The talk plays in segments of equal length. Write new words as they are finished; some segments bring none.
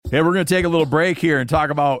Hey, we're going to take a little break here and talk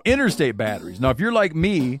about Interstate batteries. Now, if you're like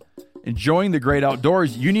me, enjoying the great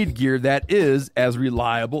outdoors, you need gear that is as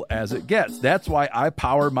reliable as it gets. That's why I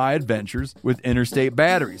power my adventures with Interstate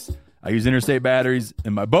batteries. I use Interstate batteries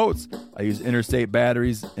in my boats. I use Interstate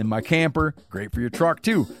batteries in my camper. Great for your truck,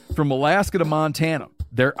 too. From Alaska to Montana,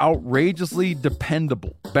 they're outrageously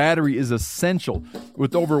dependable. Battery is essential.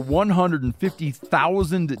 With over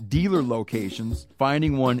 150,000 dealer locations,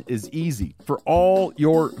 finding one is easy. For all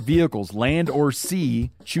your vehicles, land or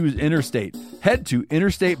sea, choose Interstate. Head to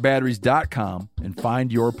interstatebatteries.com and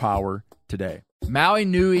find your power today. Maui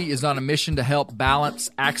Nui is on a mission to help balance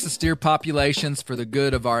axis deer populations for the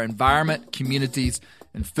good of our environment, communities,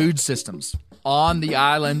 and food systems on the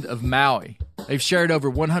island of Maui. They've shared over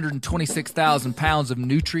 126,000 pounds of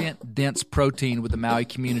nutrient-dense protein with the Maui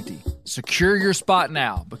community. Secure your spot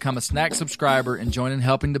now. Become a snack subscriber and join in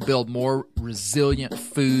helping to build more resilient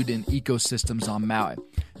food and ecosystems on Maui.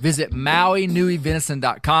 Visit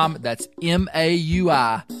MauiNuiVenison.com. That's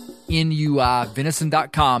MAUINUI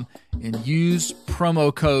venison.com and use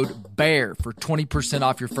promo code BEAR for 20%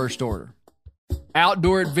 off your first order.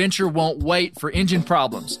 Outdoor adventure won't wait for engine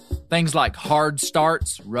problems. Things like hard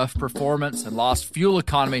starts, rough performance, and lost fuel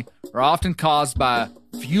economy are often caused by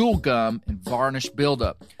fuel gum and varnish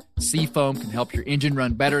buildup. Seafoam can help your engine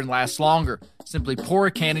run better and last longer. Simply pour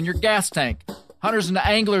a can in your gas tank. Hunters and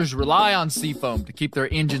anglers rely on Seafoam to keep their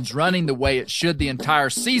engines running the way it should the entire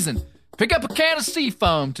season. Pick up a can of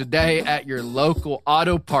Seafoam today at your local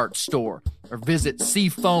auto parts store or visit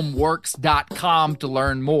seafoamworks.com to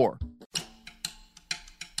learn more.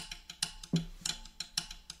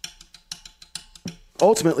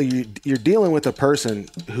 Ultimately, you're dealing with a person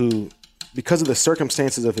who, because of the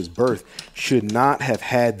circumstances of his birth, should not have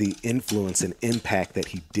had the influence and impact that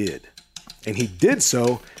he did. And he did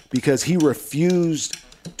so because he refused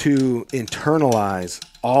to internalize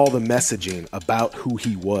all the messaging about who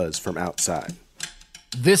he was from outside.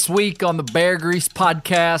 This week on the Bear Grease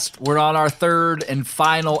podcast, we're on our third and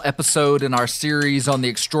final episode in our series on the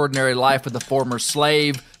extraordinary life of the former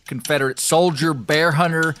slave, Confederate soldier, bear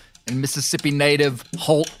hunter, and Mississippi native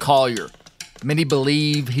Holt Collier. Many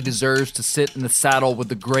believe he deserves to sit in the saddle with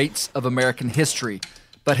the greats of American history,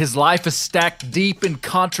 but his life is stacked deep in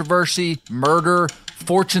controversy, murder,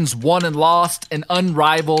 fortunes won and lost, and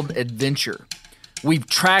unrivaled adventure. We've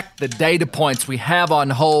tracked the data points we have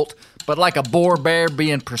on Holt, but like a boar bear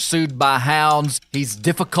being pursued by hounds, he's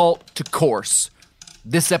difficult to course.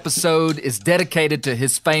 This episode is dedicated to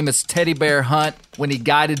his famous teddy bear hunt when he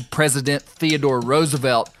guided President Theodore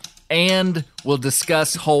Roosevelt, and we'll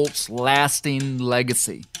discuss Holt's lasting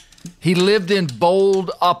legacy. He lived in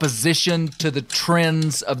bold opposition to the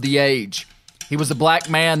trends of the age. He was a black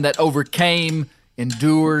man that overcame,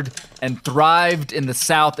 endured, and thrived in the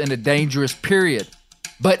South in a dangerous period.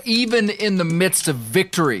 But even in the midst of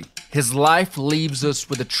victory, his life leaves us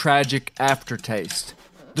with a tragic aftertaste.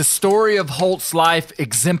 The story of Holt's life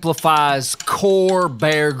exemplifies core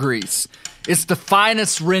Bear Grease. It's the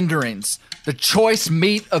finest renderings, the choice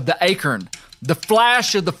meat of the acorn, the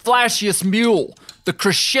flash of the flashiest mule, the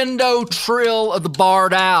crescendo trill of the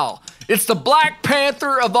barred owl. It's the Black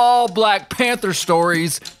Panther of all Black Panther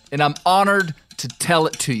stories, and I'm honored to tell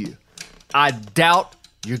it to you. I doubt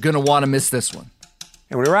you're going to want to miss this one.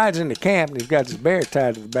 And when he rides into camp and he's got his bear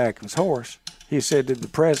tied to the back of his horse, he said, "Did the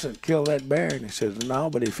president kill that bear?" And he says, "No,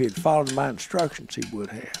 but if he had followed my instructions, he would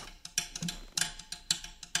have."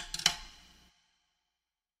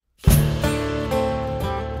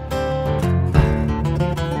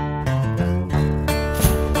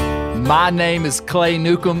 My name is Clay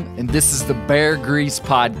Newcomb, and this is the Bear Grease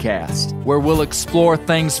Podcast, where we'll explore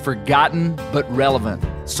things forgotten but relevant,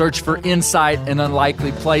 search for insight in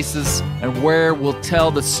unlikely places, and where we'll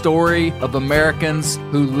tell the story of Americans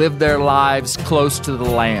who live their lives close to the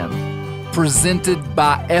land. Presented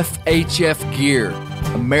by FHF Gear,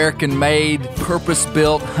 American-made,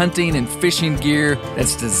 purpose-built hunting and fishing gear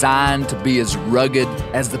that's designed to be as rugged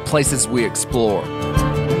as the places we explore.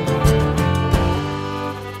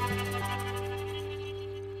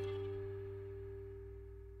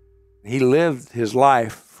 He lived his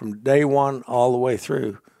life from day one all the way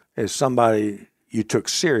through as somebody you took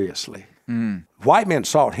seriously. White men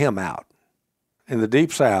sought him out in the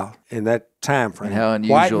Deep South in that time frame. How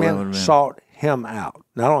unusual White that would have men been. sought him out.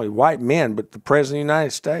 Not only white men, but the President of the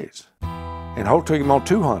United States. And Holt took him on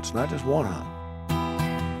 2 hunts, not just 1 hunt.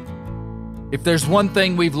 If there's one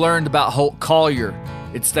thing we've learned about Holt Collier,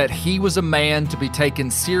 it's that he was a man to be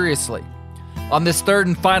taken seriously. On this third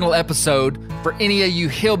and final episode, for any of you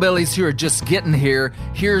hillbillies who are just getting here,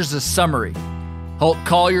 here's a summary. Holt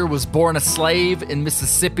Collier was born a slave in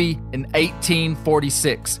Mississippi in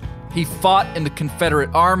 1846. He fought in the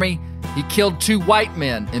Confederate Army. He killed 2 white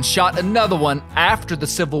men and shot another one after the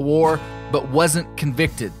Civil War, but wasn't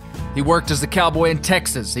convicted. He worked as a cowboy in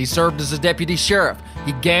Texas. He served as a deputy sheriff.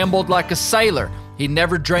 He gambled like a sailor. He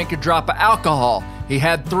never drank a drop of alcohol. He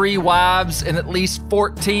had 3 wives and at least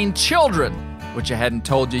 14 children, which I hadn't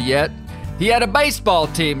told you yet. He had a baseball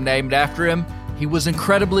team named after him. He was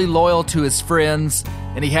incredibly loyal to his friends,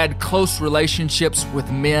 and he had close relationships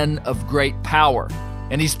with men of great power.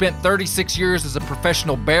 And he spent 36 years as a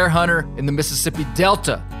professional bear hunter in the Mississippi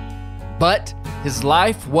Delta. But his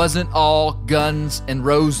life wasn't all guns and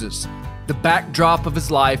roses. The backdrop of his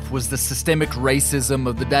life was the systemic racism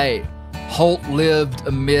of the day. Holt lived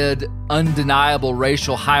amid undeniable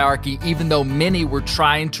racial hierarchy, even though many were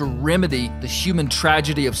trying to remedy the human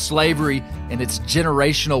tragedy of slavery and its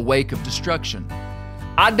generational wake of destruction.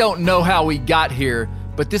 I don't know how we got here,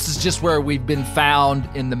 but this is just where we've been found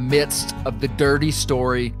in the midst of the dirty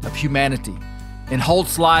story of humanity. And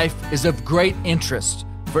Holt's life is of great interest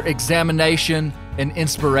for examination and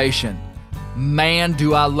inspiration. Man,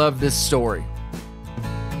 do I love this story.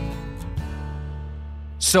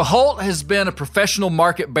 So Holt has been a professional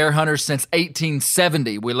market bear hunter since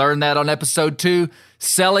 1870. We learned that on episode 2,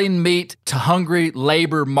 selling meat to hungry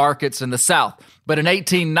labor markets in the South. But in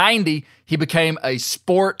 1890, he became a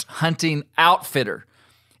sport hunting outfitter.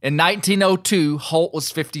 In 1902, Holt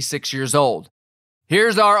was 56 years old.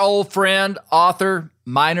 Here's our old friend, author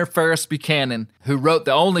Minor Ferris Buchanan, who wrote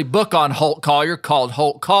the only book on Holt Collier called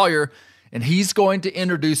Holt Collier, and he's going to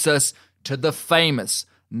introduce us to the famous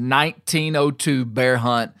 1902 bear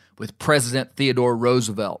hunt with President Theodore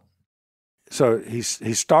Roosevelt. So he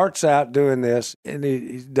starts out doing this, and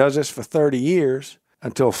he does this for 30 years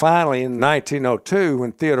until finally in 1902,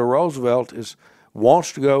 when Theodore Roosevelt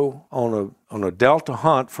wants to go on a Delta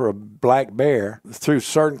hunt for a black bear through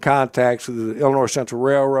certain contacts with the Illinois Central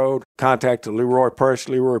Railroad, contacted Leroy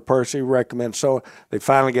Percy. Leroy Percy recommends, so they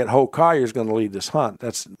finally get Holt Collier is going to lead this hunt.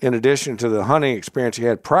 That's in addition to the hunting experience he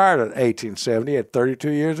had prior to 1870. He had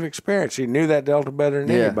 32 years of experience. He knew that Delta better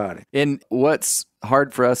than anybody. And what's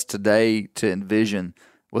hard for us today to envision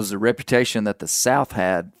was the reputation that the South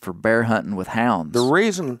had for bear hunting with hounds. The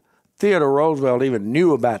reason Theodore Roosevelt even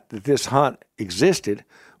knew about that this hunt existed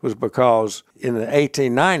was because in the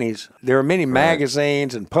 1890s, there were many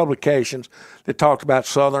magazines and publications that talked about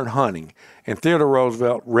Southern hunting, and Theodore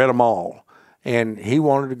Roosevelt read them all. And he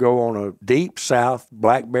wanted to go on a deep South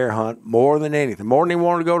black bear hunt more than anything, more than he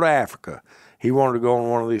wanted to go to Africa. He wanted to go on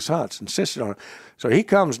one of these hunts, insisted on it. So he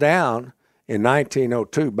comes down in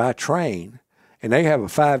 1902 by train, and they have a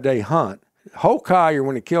 5-day hunt. Holt Collier,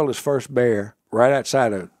 when he killed his first bear right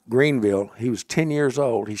outside of Greenville, he was 10 years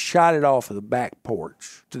old. He shot it off of the back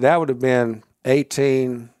porch. So that would have been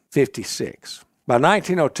 1856. By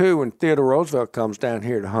 1902, when Theodore Roosevelt comes down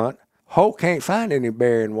here to hunt, Holt can't find any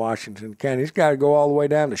bear in Washington County. He's got to go all the way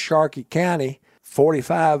down to Sharkey County,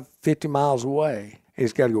 45, 50 miles away.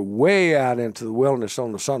 He's got to go way out into the wilderness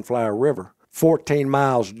on the Sunflower River, 14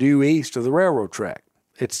 miles due east of the railroad track.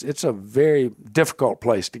 It's a very difficult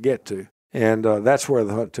place to get to. And that's where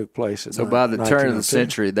the hunt took place. So by the turn of the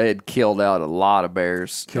century, they had killed out a lot of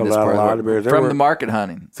bears. From the market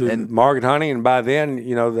hunting. Market hunting, and by then,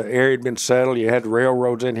 the area had been settled. You had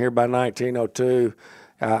railroads in here by 1902.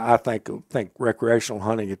 I think recreational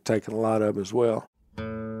hunting had taken a lot of them as well.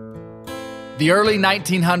 The early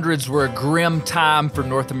 1900s were a grim time for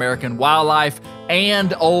North American wildlife,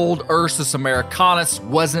 and old Ursus americanus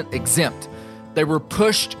wasn't exempt. They were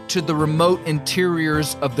pushed to the remote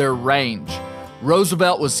interiors of their range.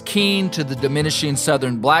 Roosevelt was keen to the diminishing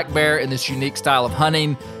southern black bear in this unique style of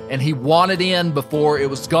hunting, and he wanted in before it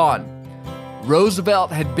was gone.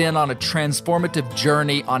 Roosevelt had been on a transformative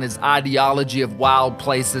journey on his ideology of wild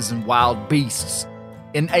places and wild beasts.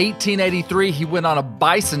 In 1883, he went on a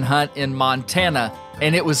bison hunt in Montana,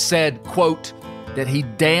 and it was said, quote, that he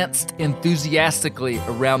danced enthusiastically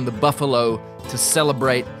around the buffalo to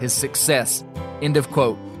celebrate his success, end of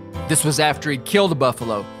quote. This was after he'd killed a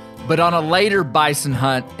buffalo. But on a later bison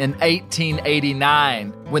hunt in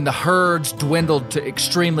 1889, when the herds dwindled to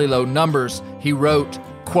extremely low numbers, he wrote,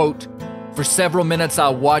 quote, "For several minutes I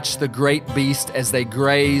watched the great beast as they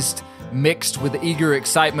grazed. Mixed with the eager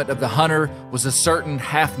excitement of the hunter was a certain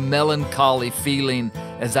half-melancholy feeling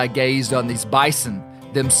as I gazed on these bison,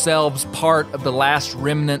 themselves part of the last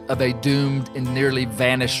remnant of a doomed and nearly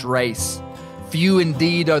vanished race. Few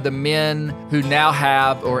indeed are the men who now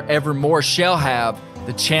have, or evermore shall have,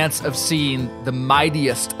 the chance of seeing the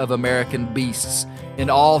mightiest of American beasts in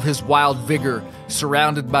all his wild vigor,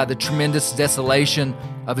 surrounded by the tremendous desolation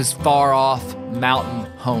of his far-off mountain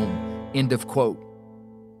home. End of quote.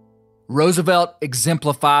 Roosevelt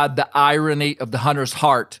exemplified the irony of the hunter's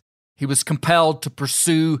heart. He was compelled to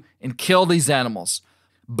pursue and kill these animals,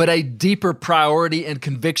 but a deeper priority and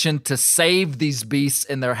conviction to save these beasts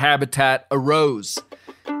in their habitat arose.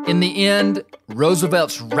 In the end,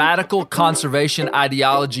 Roosevelt's radical conservation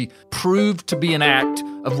ideology proved to be an act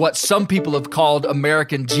of what some people have called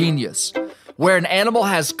American genius. Where an animal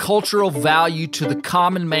has cultural value to the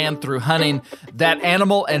common man through hunting, that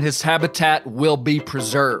animal and his habitat will be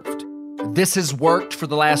preserved. This has worked for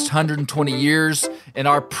the last 120 years, and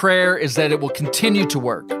our prayer is that it will continue to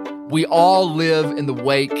work. We all live in the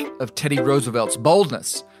wake of Teddy Roosevelt's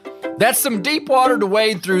boldness. That's some deep water to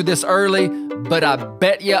wade through this early, but I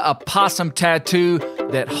bet you a possum tattoo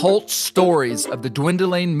that Holt's stories of the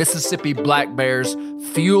dwindling Mississippi black bears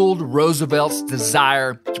fueled Roosevelt's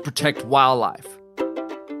desire to protect wildlife.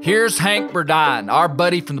 Here's Hank Burdine, our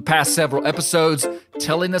buddy from the past several episodes,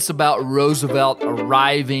 telling us about Roosevelt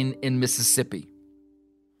arriving in Mississippi.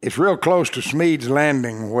 It's real close to Smead's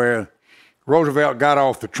Landing where Roosevelt got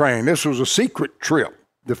off the train. This was a secret trip.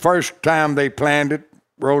 The first time they planned it,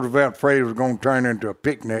 Roosevelt afraid it was going to turn into a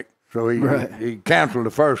picnic. So he canceled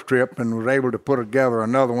the first trip and was able to put together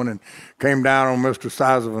another one and came down on Mr.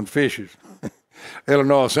 Sizevan Fish's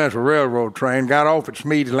Illinois Central Railroad train, got off at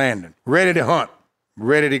Smead's Landing, ready to hunt,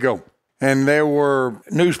 ready to go. And there were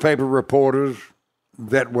newspaper reporters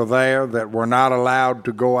that were there that were not allowed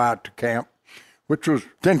to go out to camp, which was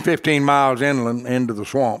 10, 15 miles inland into the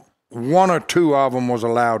swamp. One or two of them was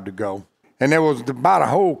allowed to go. And there was about a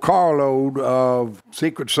whole carload of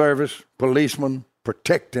Secret Service policemen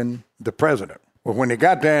protecting the president. Well, when they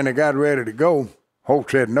got there and they got ready to go, Holt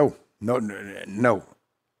said, no.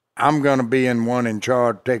 I'm going to be in one in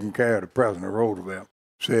charge taking care of the president. Roosevelt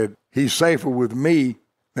said, he's safer with me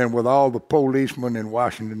than with all the policemen in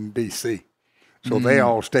Washington, D.C. So they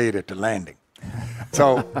all stayed at the landing.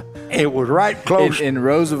 So it was right close. And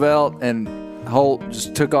Roosevelt and Holt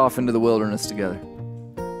just took off into the wilderness together.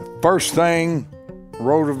 First thing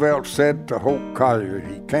Roosevelt said to Holt Collier,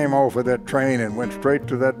 he came off of that train and went straight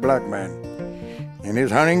to that black man in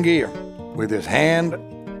his hunting gear with his hand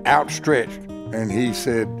outstretched. And he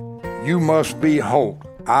said, you must be Holt.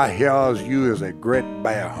 I hears you as a great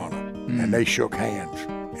bear hunter. And they shook hands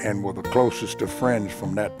and were the closest of friends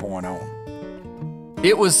from that point on.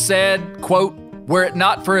 It was said, quote, were it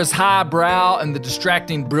not for his high brow and the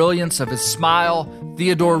distracting brilliance of his smile,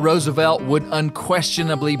 Theodore Roosevelt would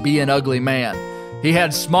unquestionably be an ugly man. He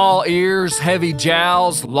had small ears, heavy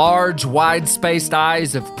jowls, large, wide-spaced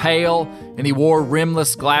eyes of pale, and he wore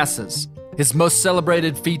rimless glasses. His most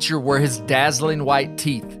celebrated feature were his dazzling white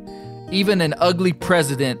teeth. Even an ugly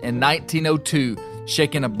president in 1902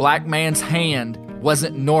 shaking a black man's hand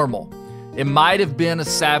wasn't normal. It might have been a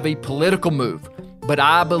savvy political move, but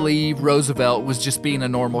I believe Roosevelt was just being a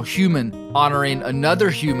normal human, honoring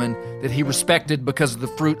another human that he respected because of the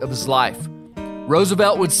fruit of his life.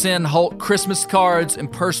 Roosevelt would send Holt Christmas cards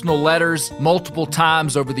and personal letters multiple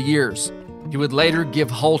times over the years. He would later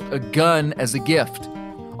give Holt a gun as a gift.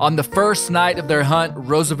 On the first night of their hunt,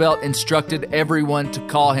 Roosevelt instructed everyone to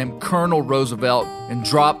call him Colonel Roosevelt and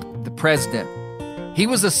drop the president. He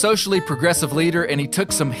was a socially progressive leader, and he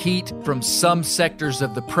took some heat from some sectors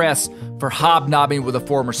of the press for hobnobbing with a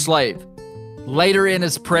former slave. Later in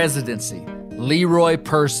his presidency, Leroy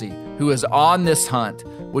Percy, who was on this hunt,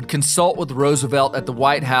 would consult with Roosevelt at the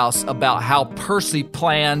White House about how Percy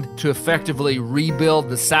planned to effectively rebuild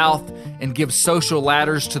the South and give social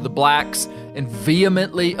ladders to the blacks and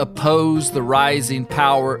vehemently oppose the rising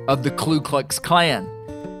power of the Ku Klux Klan.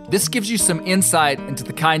 This gives you some insight into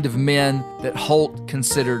the kind of men that Holt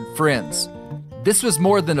considered friends. This was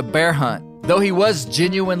more than a bear hunt. Though he was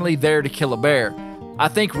genuinely there to kill a bear, I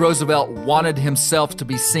think Roosevelt wanted himself to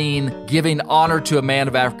be seen giving honor to a man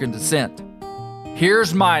of African descent.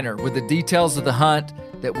 Here's Miner with the details of the hunt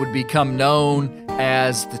that would become known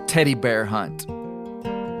as the Teddy Bear Hunt.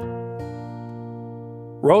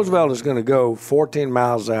 Roosevelt is going to go 14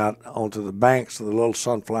 miles out onto the banks of the Little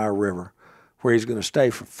Sunflower River, where he's going to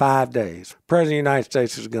stay for 5 days. The President of the United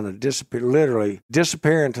States is going to disappear, literally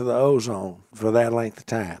disappear into the ozone for that length of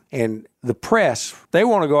time. And the press, they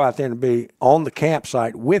want to go out there and be on the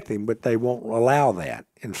campsite with him, but they won't allow that.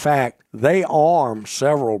 In fact, they armed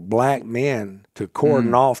several black men to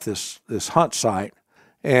cordon off this hunt site,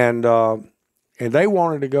 and they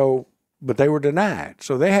wanted to go, but they were denied.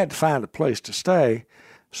 So they had to find a place to stay.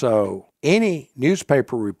 So any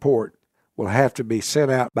newspaper report will have to be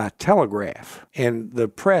sent out by telegraph. And the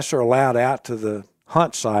press are allowed out to the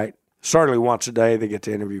hunt site. Certainly once a day they get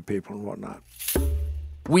to interview people and whatnot.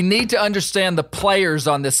 We need to understand the players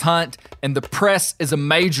on this hunt, and the press is a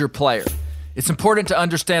major player. It's important to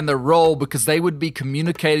understand their role because they would be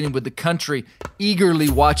communicating with the country, eagerly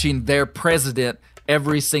watching their president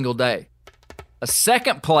every single day. A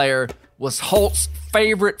second player was Holt's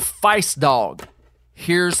favorite feist dog.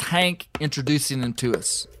 Here's Hank introducing him to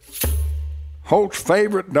us. Holt's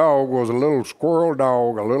favorite dog was a little squirrel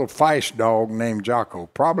dog, a little feist dog named Jocko.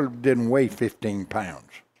 Probably didn't weigh 15 pounds.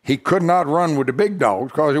 He could not run with the big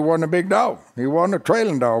dogs because he wasn't a big dog. He wasn't a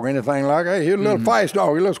trailing dog, anything like that. He was a little feist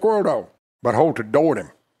dog, a little squirrel dog. But Holt adored him,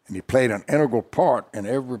 and he played an integral part in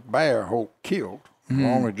every bear Holt killed, as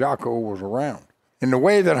long as Jocko was around. And the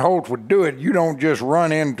way that Holt would do it, you don't just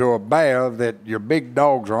run into a bear that your big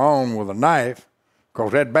dogs are on with a knife,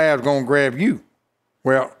 because that bear's going to grab you.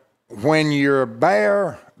 Well, when your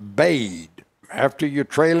bear bayed, after your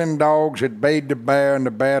trailing dogs had bayed the bear, and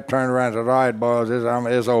the bear turned around and said, all right, boys,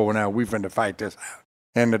 it's over now. We finna fight this out.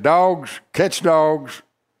 And the dogs, catch dogs,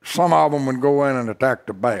 some of them would go in and attack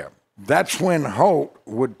the bear. That's when Holt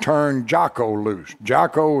would turn Jocko loose.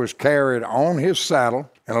 Jocko was carried on his saddle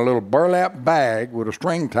in a little burlap bag with a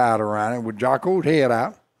string tied around it with Jocko's head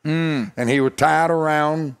out, and he was tied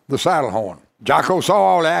around the saddle horn. Jocko saw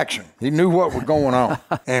all the action. He knew what was going on.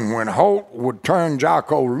 And when Holt would turn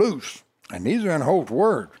Jocko loose, and these are in Holt's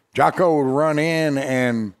words, Jocko would run in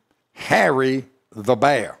and harry the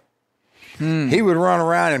bear. He would run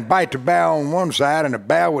around and bite the bear on one side, and the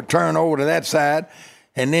bear would turn over to that side,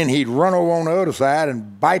 and then he'd run over on the other side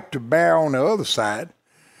and bite the bear on the other side.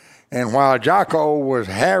 And while Jocko was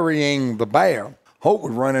harrying the bear, Holt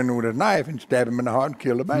would run in with a knife and stab him in the heart and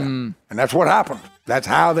kill the bear. And that's what happened. That's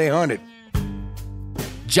how they hunted.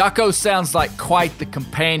 Jocko sounds like quite the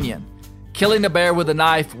companion. Killing a bear with a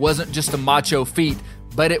knife wasn't just a macho feat,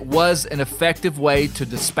 but it was an effective way to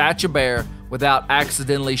dispatch a bear without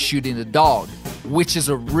accidentally shooting a dog, which is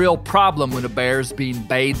a real problem when a bear is being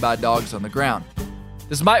bayed by dogs on the ground.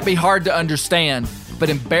 This might be hard to understand, but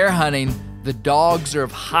in bear hunting, the dogs are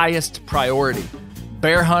of highest priority.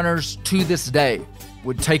 Bear hunters, to this day,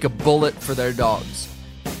 would take a bullet for their dogs.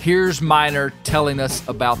 Here's Miner telling us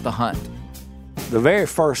about the hunt. The very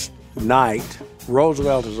first night,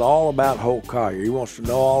 Roosevelt is all about Holt Collier. He wants to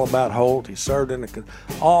know all about Holt. He served in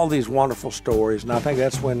all these wonderful stories, and I think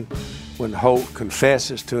that's when Holt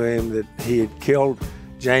confesses to him that he had killed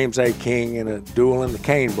James A. King in a duel in the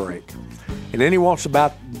canebrake. And then he wants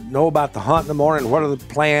to know about the hunt in the morning, what are the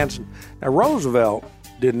plans. Now, Roosevelt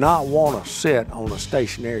did not want to sit on a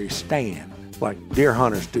stationary stand like deer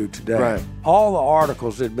hunters do today. Right. All the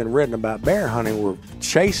articles that had been written about bear hunting were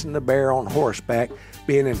chasing the bear on horseback,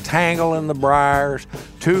 being entangled in the briars,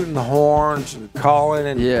 tooting the horns and calling.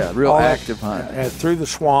 And real active hunt. Through the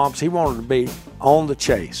swamps. He wanted to be on the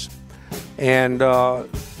chase. And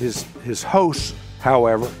his hosts,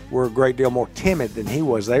 however, were a great deal more timid than he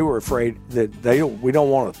was. They were afraid that we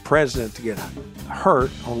don't want the president to get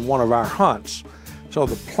hurt on one of our hunts. So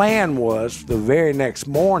the plan was the very next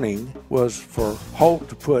morning was for Holt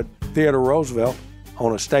to put Theodore Roosevelt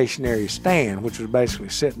on a stationary stand, which was basically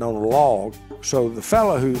sitting on a log. So the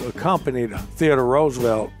fellow who accompanied Theodore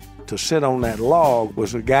Roosevelt to sit on that log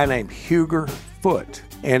was a guy named Huger Foote.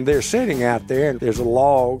 And they're sitting out there, and there's a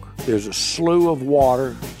log, there's a slough of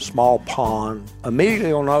water, small pond.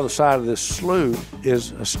 Immediately on the other side of this slough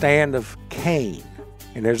is a stand of cane.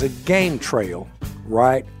 And there's a game trail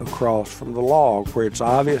right across from the log where it's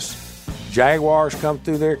obvious jaguars come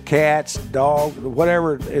through there, cats, dogs,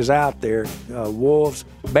 whatever is out there, wolves,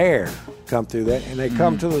 bear come through that, and they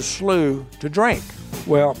come to the slough to drink.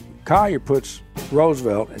 Well, Collier puts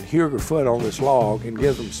Roosevelt and Huger Foote on this log and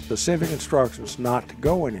gives them specific instructions not to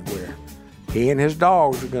go anywhere. He and his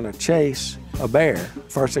dogs are going to chase a bear.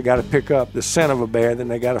 First, they got to pick up the scent of a bear, then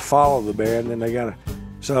they got to follow the bear, and then they got to.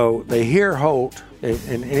 So they hear Holt,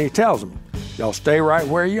 and he tells them, y'all stay right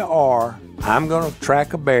where you are. I'm going to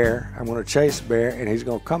track a bear. I'm going to chase a bear, and he's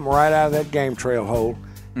going to come right out of that game trail hole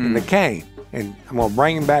in the cane. And I'm going to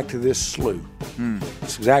bring him back to this slough.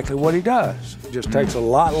 That's exactly what he does. It just takes a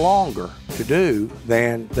lot longer to do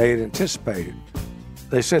than they had anticipated.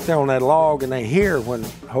 They sit there on that log, and they hear when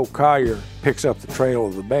Holt Collier picks up the trail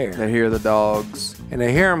of the bear. They hear the dogs. And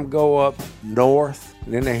they hear him go up north,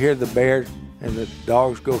 and then they hear the bear and the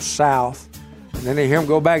dogs go south. And then they hear them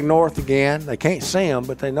go back north again. They can't see them,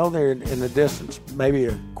 but they know they're in the distance, maybe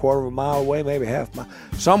a quarter of a mile away, maybe half a mile,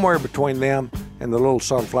 somewhere between them and the Little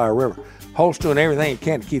Sunflower River. Holt's doing everything he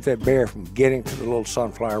can to keep that bear from getting to the Little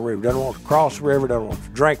Sunflower River. Doesn't want to cross the river, doesn't want to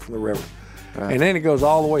drink from the river. Right. And then it goes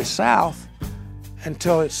all the way south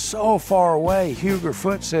until it's so far away, Huger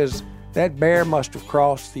Foote says that bear must have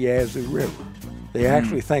crossed the Yazoo River. They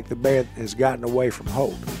actually think the bear has gotten away from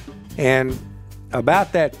Holt. And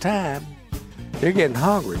about that time, they're getting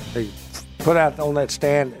hungry. They put out on that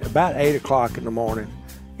stand about 8 o'clock in the morning.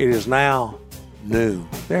 It is now noon.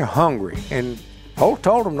 They're hungry. And Holt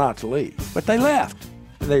told them not to leave, but they left.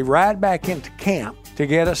 They ride back into camp to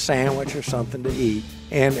get a sandwich or something to eat.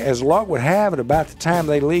 And as luck would have it, about the time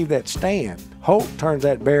they leave that stand, Holt turns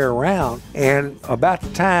that bear around, and about the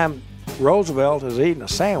time Roosevelt is eating a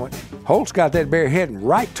sandwich, Holt's got that bear heading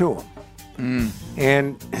right to him.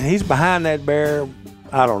 And he's behind that bear,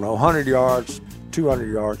 I don't know, 100 yards,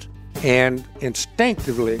 200 yards. And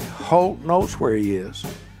instinctively, Holt knows where he is.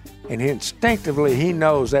 And instinctively, he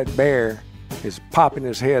knows that bear is popping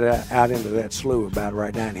his head out into that slough about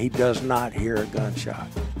right now, and he does not hear a gunshot.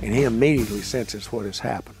 And he immediately senses what has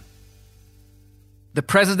happened. The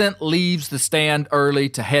president leaves the stand early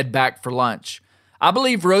to head back for lunch. I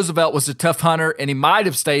believe Roosevelt was a tough hunter, and he might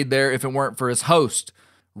have stayed there if it weren't for his host.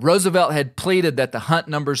 Roosevelt had pleaded that the hunt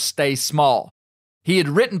numbers stay small. He had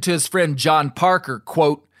written to his friend John Parker,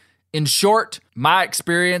 quote, "In short, my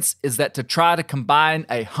experience is that to try to combine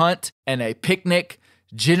a hunt and a picnic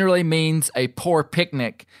generally means a poor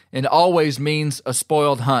picnic and always means a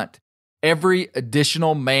spoiled hunt. Every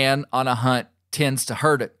additional man on a hunt tends to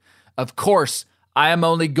hurt it. Of course, I am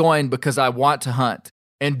only going because I want to hunt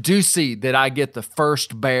and do see that I get the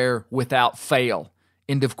first bear without fail."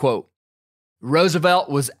 End of quote. Roosevelt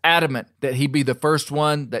was adamant that he be the first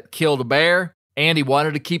one that killed a bear, and he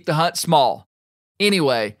wanted to keep the hunt small.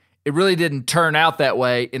 Anyway, it really didn't turn out that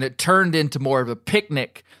way, and it turned into more of a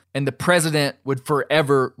picnic, and the president would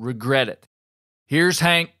forever regret it. Here's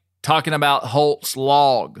Hank talking about Holt's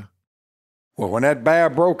log. Well, when that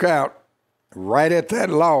bear broke out, right at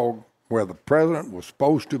that log where the president was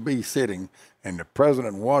supposed to be sitting and the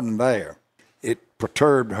president wasn't there, it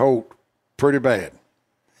perturbed Holt pretty bad.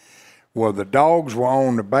 Well, the dogs were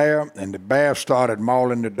on the bear, and the bear started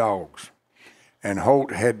mauling the dogs. And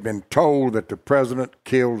Holt had been told that the president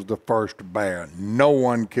kills the first bear. No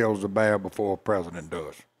one kills the bear before a president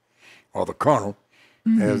does, or the colonel,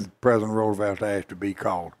 as President Roosevelt asked to be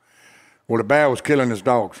called. Well, the bear was killing his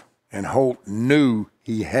dogs, and Holt knew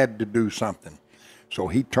he had to do something. So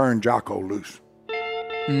he turned Jocko loose.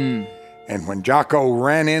 And when Jocko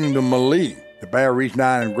ran into Malee, the bear reached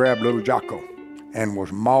down and grabbed little Jocko and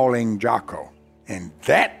was mauling Jocko. And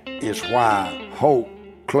that is why Holt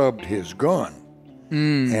clubbed his gun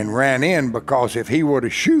and ran in, because if he were to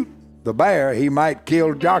shoot the bear, he might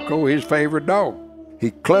kill Jocko, his favorite dog.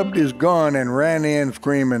 He clubbed his gun and ran in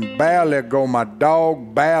screaming, "Bear, let go my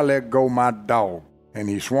dog, bear, let go my dog." And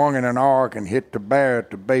he swung in an arc and hit the bear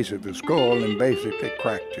at the base of his skull and basically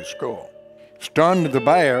cracked his skull. Stunned the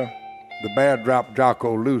bear dropped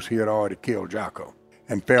Jocko loose. He had already killed Jocko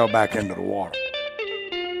and fell back into the water.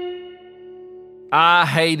 I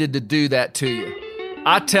hated to do that to you.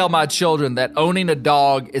 I tell my children that owning a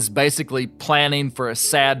dog is basically planning for a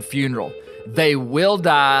sad funeral. They will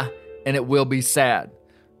die, and it will be sad.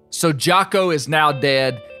 So Jocko is now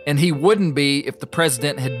dead, and he wouldn't be if the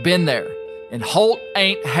president had been there. And Holt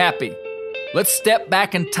ain't happy. Let's step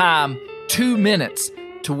back in time 2 minutes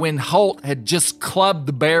to when Holt had just clubbed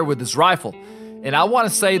the bear with his rifle. And I want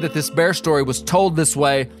to say that this bear story was told this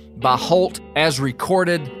way by Holt as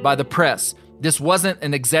recorded by the press. This wasn't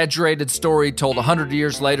an exaggerated story told 100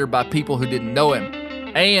 years later by people who didn't know him.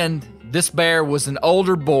 And this bear was an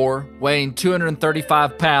older boar weighing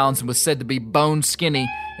 235 pounds and was said to be bone skinny,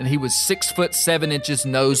 and he was 6'7"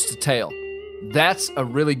 nose to tail. That's a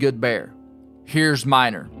really good bear. Here's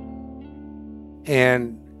Miner.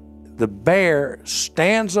 And the bear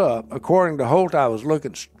stands up. According to Holt, I was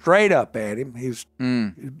looking straight up at him. He's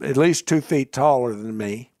at least 2 feet taller than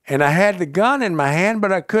me. And I had the gun in my hand,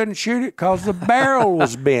 but I couldn't shoot it because the barrel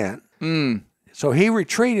was bent. So he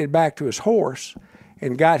retreated back to his horse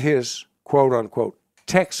and got his quote-unquote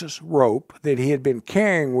Texas rope that he had been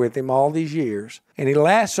carrying with him all these years. And he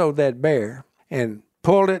lassoed that bear and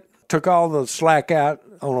pulled it, took all the slack out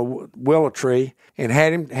on a willow tree, and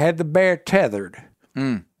had the bear tethered.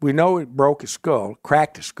 We know it broke his skull,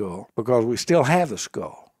 cracked his skull, because we still have the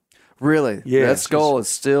skull. Really? Yes, that skull is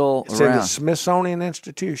still It's around. in the Smithsonian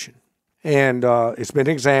Institution. And it's been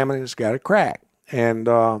examined. It's got a crack. And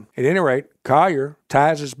at any rate, Collier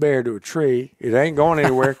ties his bear to a tree. It ain't going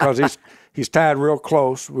anywhere because he's tied real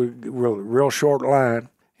close with real short line.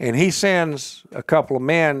 And he sends a couple of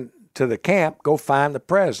men to the camp, go find the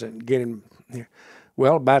president and get him here.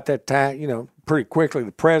 Well, about that time, pretty quickly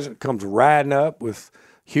the president comes riding up with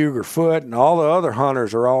Huger Foote, and all the other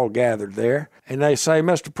hunters are all gathered there. And they say,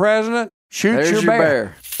 "Mr. President, shoot There's your your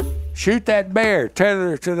bear. Shoot that bear,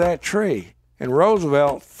 tether it to that tree." And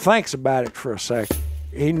Roosevelt thinks about it for a second.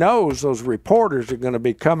 He knows those reporters are going to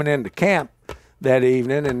be coming into camp that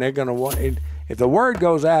evening, and they're going to want. If the word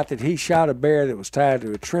goes out that he shot a bear that was tied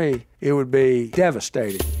to a tree, it would be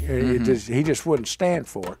devastating. He just wouldn't stand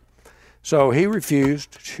for it. So he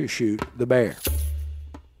refused to shoot the bear.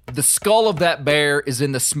 The skull of that bear is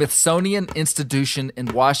in the Smithsonian Institution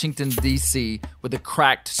in Washington, D.C., with a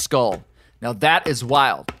cracked skull. Now that is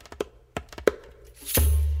wild.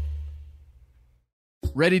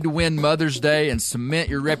 Ready to win Mother's Day and cement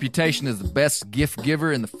your reputation as the best gift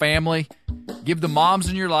giver in the family? Give the moms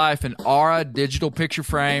in your life an Aura digital picture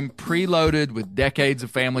frame preloaded with decades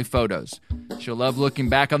of family photos. She'll love looking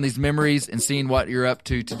back on these memories and seeing what you're up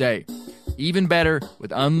to today. Even better,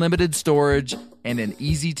 with unlimited storage and an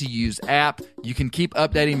easy-to-use app, you can keep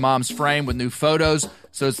updating mom's frame with new photos,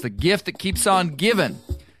 so it's the gift that keeps on giving.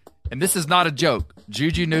 And this is not a joke.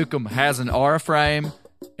 Juju Newcomb has an Aura frame,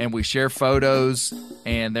 and we share photos,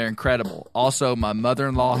 and they're incredible. Also, my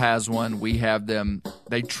mother-in-law has one. We have them.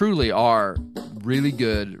 They truly are really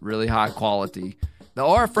good, really high quality. The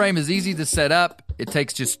Aura frame is easy to set up. It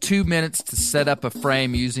takes just 2 minutes to set up a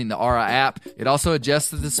frame using the Aura app. It also adjusts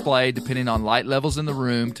the display depending on light levels in the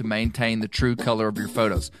room to maintain the true color of your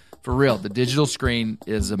photos. For real, the digital screen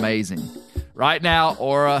is amazing. Right now,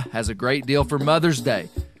 Aura has a great deal for Mother's Day.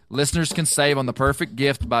 Listeners can save on the perfect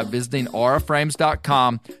gift by visiting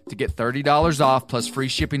auraframes.com to get $30 off plus free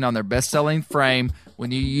shipping on their best-selling frame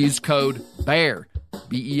when you use code BEAR,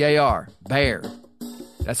 B-E-A-R, BEAR.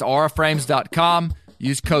 That's auraframes.com.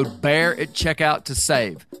 Use code BEAR at checkout to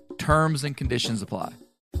save. Terms and conditions apply.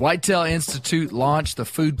 Whitetail Institute launched the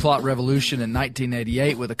food plot revolution in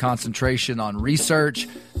 1988 with a concentration on research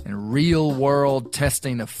and real-world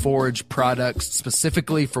testing of forage products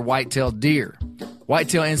specifically for whitetail deer.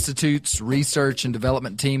 Whitetail Institute's research and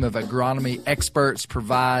development team of agronomy experts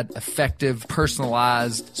provide effective,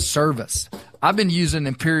 personalized service. I've been using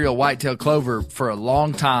Imperial Whitetail Clover for a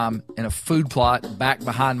long time in a food plot back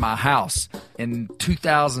behind my house. In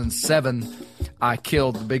 2007, I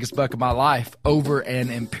killed the biggest buck of my life over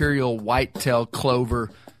an Imperial Whitetail Clover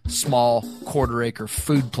small quarter-acre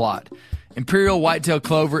food plot. Imperial Whitetail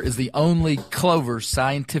Clover is the only clover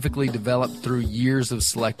scientifically developed through years of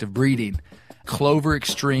selective breeding. Clover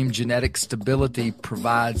Extreme genetic stability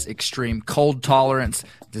provides extreme cold tolerance,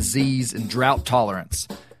 disease, and drought tolerance.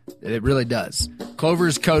 It really does. Clover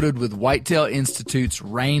is coated with Whitetail Institute's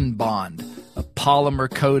Rain Bond, a polymer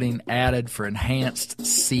coating added for enhanced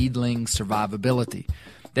seedling survivability.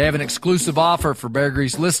 They have an exclusive offer for Bear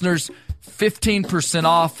Grease listeners, 15%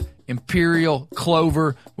 off Imperial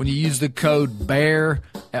Clover when you use the code BEAR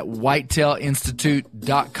at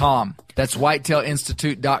whitetailinstitute.com. That's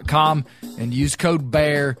whitetailinstitute.com and use code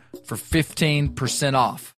BEAR for 15%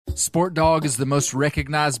 off. Sport Dog is the most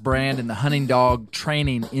recognized brand in the hunting dog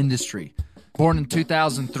training industry. Born in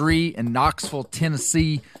 2003 in Knoxville,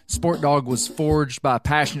 Tennessee, Sport Dog was forged by a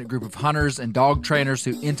passionate group of hunters and dog trainers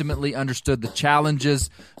who intimately understood the challenges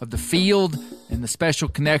of the field and the special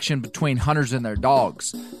connection between hunters and their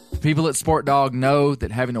dogs. The people at Sport Dog know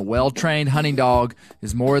that having a well-trained hunting dog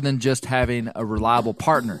is more than just having a reliable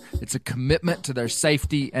partner. It's a commitment to their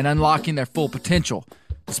safety and unlocking their full potential.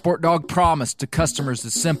 The Sport Dog promise to customers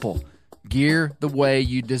is simple: gear the way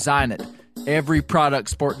you design it. Every product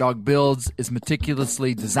Sport Dog builds is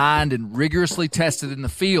meticulously designed and rigorously tested in the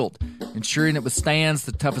field, ensuring it withstands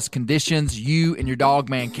the toughest conditions you and your dog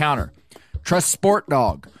may encounter. Trust Sport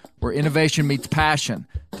Dog, where innovation meets passion,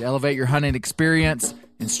 to elevate your hunting experience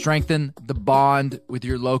and strengthen the bond with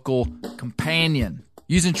your local companion.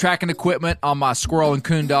 Using tracking equipment on my squirrel and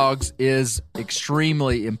coon dogs is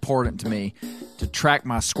extremely important to me to track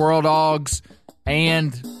my squirrel dogs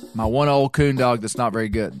and my one old coon dog that's not very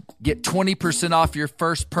good. Get 20% off your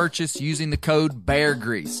first purchase using the code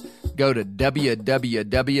BEARGREASE. Go to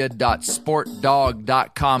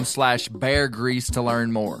www.sportdog.com/beargrease to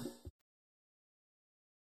learn more.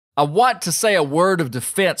 I want to say a word of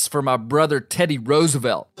defense for my brother Teddy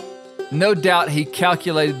Roosevelt. No doubt he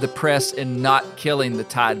calculated the press in not killing the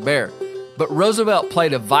tied bear, but Roosevelt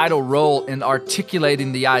played a vital role in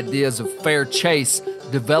articulating the ideas of fair chase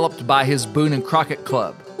developed by his Boone and Crockett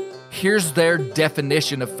Club. Here's their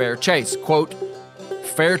definition of fair chase. Quote,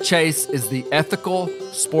 "Fair chase is the ethical,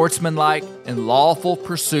 sportsmanlike, and lawful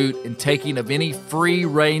pursuit and taking of any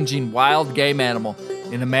free-ranging wild game animal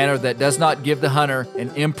in a manner that does not give the hunter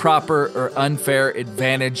an improper or unfair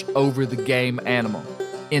advantage over the game animal."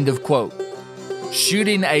 End of quote.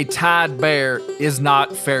 Shooting a tied bear is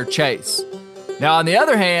not fair chase. Now, on the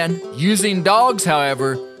other hand, using dogs,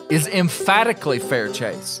 however, is emphatically fair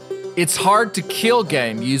chase. It's hard to kill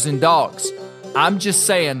game using dogs. I'm just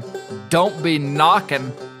saying, don't be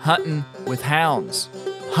knocking hunting with hounds.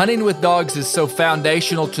 Hunting with dogs is so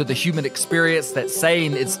foundational to the human experience that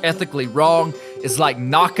saying it's ethically wrong is like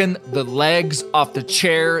knocking the legs off the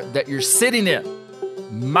chair that you're sitting in.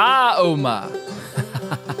 My oh my.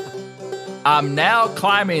 I'm now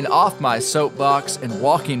climbing off my soapbox and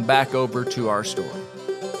walking back over to our story.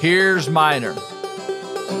 Here's Miner.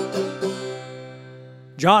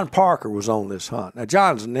 John Parker was on this hunt. Now,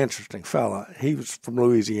 John's an interesting fella. He was from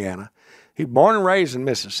Louisiana. He was born and raised in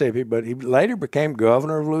Mississippi, but he later became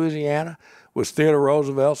governor of Louisiana, was Theodore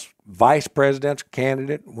Roosevelt's vice presidential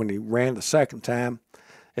candidate when he ran the second time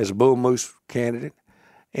as a Bull Moose candidate.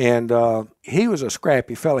 And he was a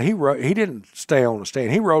scrappy fellow. He didn't stay on the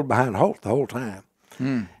stand. He rode behind Holt the whole time.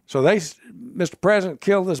 So Mr. President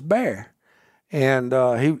killed this bear, and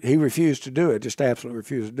he refused to do it, just absolutely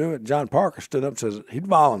refused to do it. And John Parker stood up and says he'd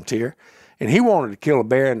volunteer, and he wanted to kill a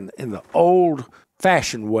bear in the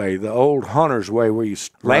old-fashioned way, the old hunter's way, where you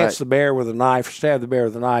lance the bear with a knife, stab the bear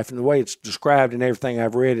with a knife. And the way it's described in everything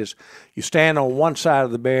I've read is you stand on one side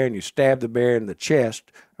of the bear and you stab the bear in the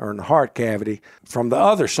chest or in the heart cavity from the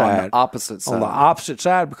other side. On the opposite side. On the opposite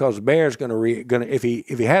side, because the bear is going to if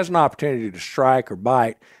he has an opportunity to strike or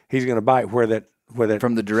bite, he's going to bite where that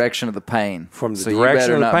from the direction of the pain. From the so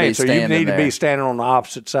direction of the pain. So you need there. to be standing on the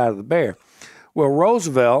opposite side of the bear. Well,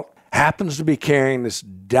 Roosevelt happens to be carrying this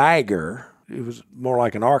dagger. It was more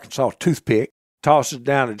like an Arkansas toothpick. Tosses it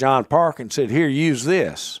down to John Parker and said, "Here, use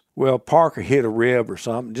this." Well, Parker hit a rib or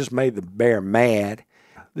something, just made the bear mad.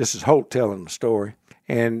 This is Holt telling the story.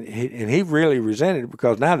 And he really resented it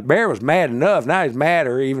because now the bear was mad enough. Now he's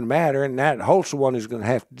madder, even madder, and now Holt's the one who's going to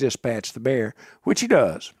have to dispatch the bear, which he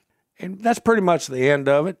does. And that's pretty much the end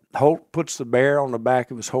of it. Holt puts the bear on the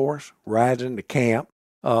back of his horse, rides into camp.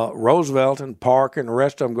 Roosevelt and Parker and the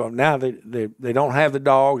rest of them go. Now they don't have the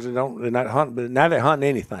dogs. They're not hunting, but now they're hunting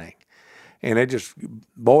anything, and they're just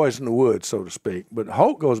boys in the woods, so to speak. But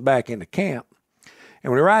Holt goes back into camp,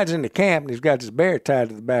 and when he rides into camp and he's got this bear tied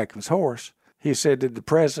to the back of his horse, he said, "Did the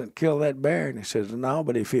president kill that bear?" And he says, "No,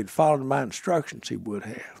 but if he had followed my instructions, he would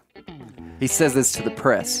have." He says this to the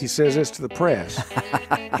press. He says this to the press.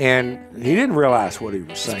 And he didn't realize what he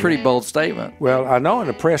was saying. It's a pretty bold statement. Well, I know, and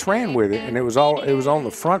the press ran with it, and it was on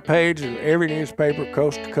the front page of every newspaper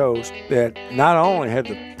coast to coast that not only had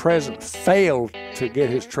the president failed to get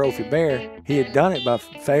his trophy bear, he had done it by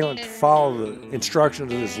failing to follow the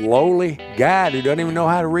instructions of this lowly guy who doesn't even know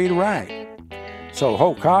how to read or write. So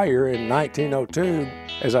Holt Collier in 1902,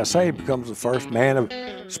 as I say, becomes the first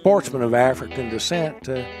sportsman of African descent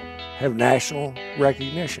to have national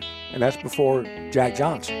recognition. And that's before Jack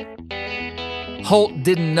Johnson. Holt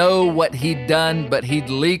didn't know what he'd done, but he'd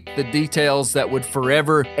leaked the details that would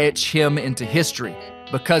forever etch him into history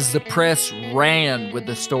because the press ran with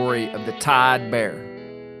the story of the tied bear.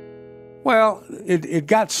 Well, it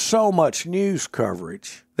got so much news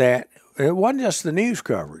coverage that it wasn't just the news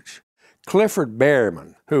coverage. Clifford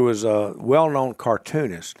Berryman, who was a well-known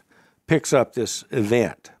cartoonist, picks up this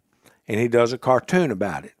event, and he does a cartoon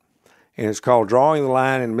about it. And it's called Drawing the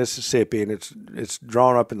Line in Mississippi, and it's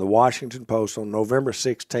drawn up in the Washington Post on November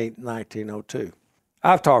 16, 1902.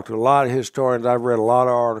 I've talked to a lot of historians. I've read a lot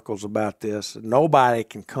of articles about this. Nobody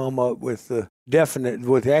can come up with the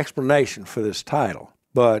explanation for this title.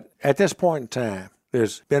 But at this point in time,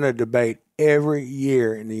 there's been a debate every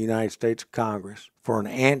year in the United States Congress for an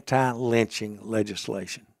anti-lynching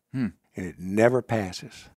legislation, and it never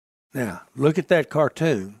passes. Now, look at that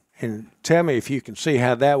cartoon and tell me if you can see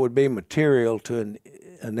how that would be material to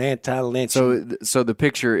an anti-lynching. So the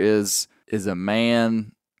picture is a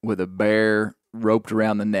man with a bear roped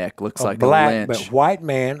around the neck, looks like a lynch. A white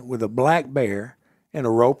man with a black bear and a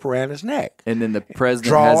rope around his neck. And then the president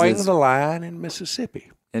drawing the line in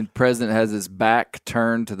Mississippi. And the president has his back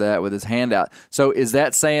turned to that with his hand out. So is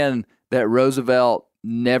that saying that Roosevelt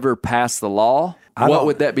never passed the law? What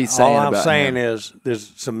would that be saying about him? All I'm saying is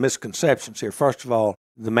there's some misconceptions here. First of all,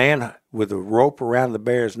 the man with the rope around the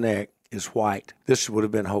bear's neck is white. This would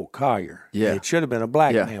have been Holt Collier. Yeah. It should have been a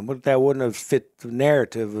black man. But that wouldn't have fit the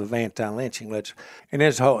narrative of anti-lynching.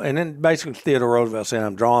 And then basically Theodore Roosevelt saying,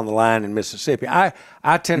 "I'm drawing the line in Mississippi."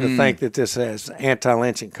 I tend to think that this has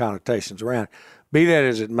anti-lynching connotations around it. Be that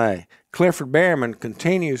as it may, Clifford Berryman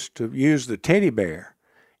continues to use the teddy bear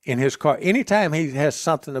in his car. Anytime he has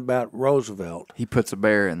something about Roosevelt, he puts a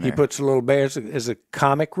bear in there. He puts a little bear as a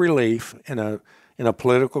comic relief in a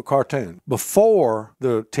political cartoon. Before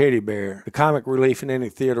the teddy bear, the comic relief in any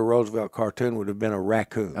Theodore Roosevelt cartoon would have been a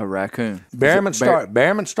raccoon. A raccoon.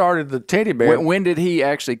 Berryman started the teddy bear. When did he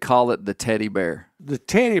actually call it the teddy bear? The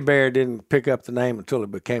teddy bear didn't pick up the name until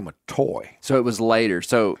it became a toy. So it was later.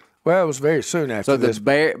 So Well, it was very soon after So this.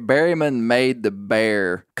 Berryman made the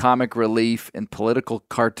bear comic relief in political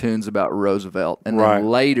cartoons about Roosevelt, and then Right.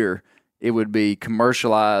 later it would be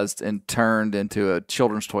commercialized and turned into a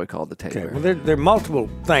children's toy called the Teddy Okay, Bear. well, there are multiple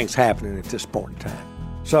things happening at this point in time.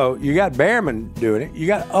 So you got Berryman doing it. You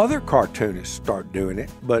got other cartoonists start doing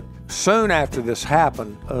it. But soon after this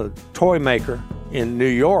happened, a toy maker in New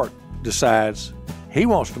York decides he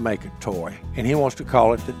wants to make a toy, and he wants to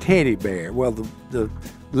call it the Teddy Bear. Well, the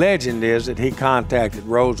legend is that he contacted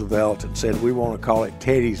Roosevelt and said, we want to call it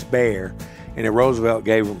Teddy's Bear, and then Roosevelt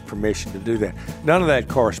gave him permission to do that. None of that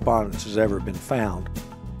correspondence has ever been found.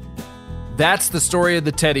 That's the story of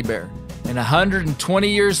the teddy bear. And 120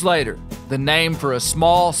 years later, the name for a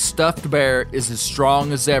small stuffed bear is as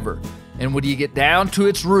strong as ever. And when you get down to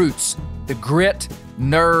its roots, the grit,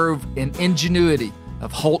 nerve, and ingenuity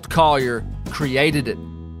of Holt Collier created it.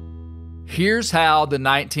 Here's how the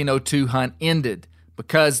 1902 hunt ended,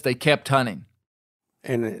 because they kept hunting.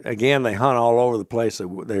 And again, they hunt all over the place.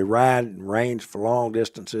 They ride and range for long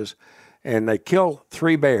distances, and they kill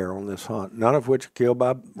 3 bear on this hunt, none of which are killed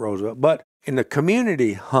by Roosevelt. But in the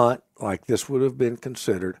community hunt, like this would have been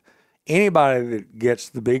considered, anybody that gets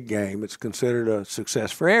the big game, it's considered a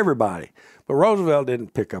success for everybody. But Roosevelt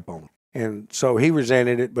didn't pick up on it. And so he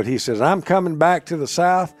resented it, but he says, I'm coming back to the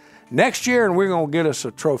South next year, and we're going to get us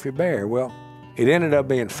a trophy bear. Well, it ended up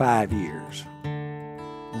being 5 years.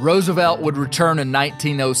 Roosevelt would return in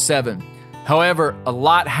 1907. However, a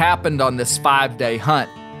lot happened on this 5-day hunt.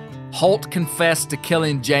 Holt confessed to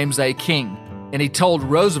killing James A. King, and he told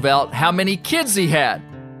Roosevelt how many kids he had.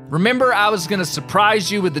 Remember, I was going to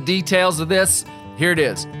surprise you with the details of this? Here it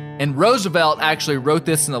is. And Roosevelt actually wrote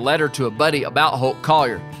this in a letter to a buddy about Holt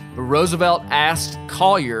Collier. But Roosevelt asked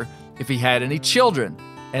Collier if he had any children,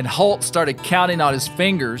 and Holt started counting on his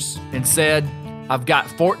fingers and said, I've got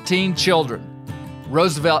 14 children.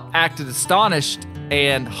 Roosevelt acted astonished,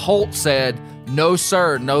 and Holt said, no,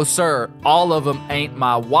 sir, all of them ain't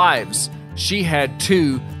my wives. She had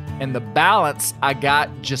 2, and the balance I got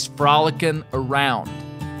just frolicking around.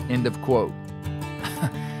 End of quote.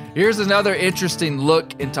 Here's another interesting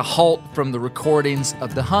look into Holt from the recordings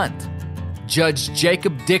of the hunt. Judge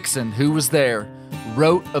Jacob Dixon, who was there,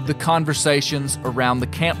 wrote of the conversations around the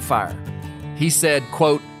campfire. He said,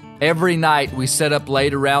 quote, every night we sat up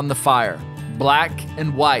late around the fire, black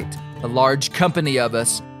and white, a large company of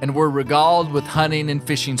us, and were regaled with hunting and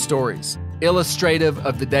fishing stories, illustrative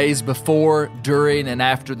of the days before, during, and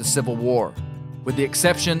after the Civil War. With the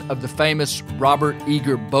exception of the famous Robert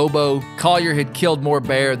Eager Bobo, Collier had killed more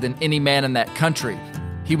bear than any man in that country.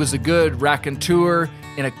 He was a good raconteur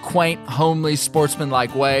in a quaint, homely,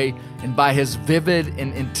 sportsmanlike way, and by his vivid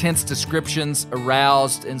and intense descriptions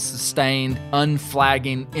aroused and sustained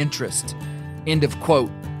unflagging interest. End of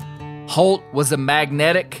quote. Holt was a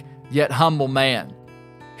magnetic yet humble man.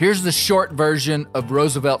 Here's the short version of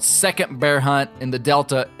Roosevelt's second bear hunt in the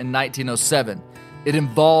Delta in 1907. It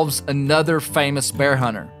involves another famous bear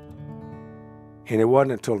hunter. And it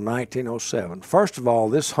wasn't until 1907. First of all,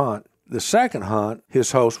 this hunt, the second hunt,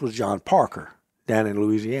 his host was John Parker down in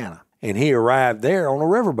Louisiana. And he arrived there on a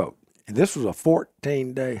riverboat. And this was a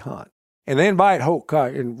 14-day hunt. And they invite Holt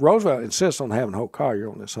Collier, and Roosevelt insists on having Holt Collier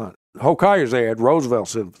on this hunt. Holt Collier's there at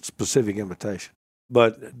Roosevelt's specific invitation.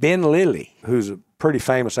 But Ben Lilly, who's a pretty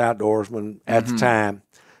famous outdoorsman at the time,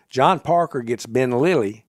 John Parker gets Ben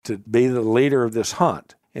Lilly to be the leader of this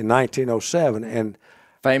hunt in 1907. And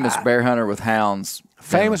Famous bear hunter with hounds.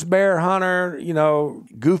 famous bear hunter,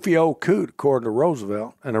 goofy old coot, according to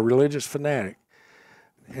Roosevelt, and a religious fanatic.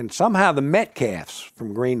 And somehow the Metcalfs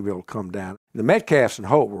from Greenville come down. The Metcalfs and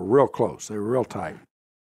Holt were real close. They were real tight.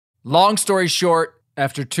 Long story short,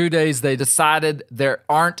 after 2 days, they decided there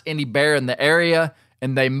aren't any bear in the area,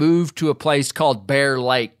 and they moved to a place called Bear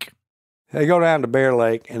Lake. They go down to Bear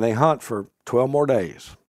Lake, and they hunt for 12 more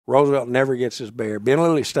days. Roosevelt never gets his bear. Ben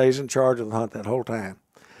Lilly stays in charge of the hunt that whole time.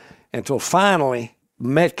 Until finally,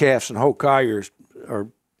 Metcalfs and Holt Collier are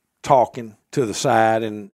talking to the side,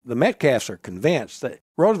 and the Metcalfs are convinced that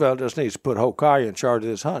Roosevelt just needs to put Holt Collier in charge of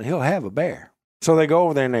this hunt. He'll have a bear. So they go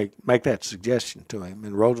over there and they make that suggestion to him,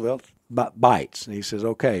 and Roosevelt bites, and he says,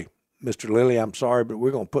 okay, Mr. Lilly, I'm sorry, but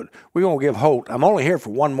we're going to give Holt, I'm only here for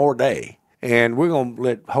one more day, and we're going to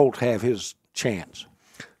let Holt have his chance.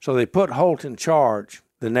 So they put Holt in charge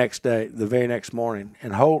the next day, the very next morning,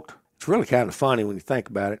 and Holt, it's really kind of funny when you think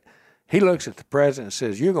about it, he looks at the president and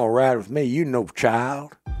says, you're going to ride with me, you no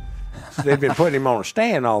child. So they've been putting him on a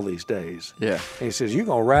stand all these days. Yeah. And he says, you're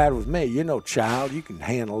going to ride with me, you're no child, you can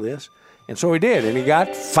handle this. And so he did, and he got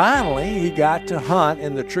to hunt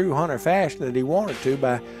in the true hunter fashion that he wanted to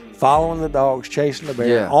by following the dogs, chasing the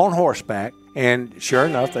bear on horseback. And sure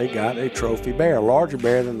enough, they got a trophy bear, a larger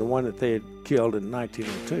bear than the one that they had killed in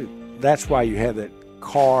 1902. That's why you have that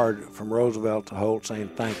card from Roosevelt to Holt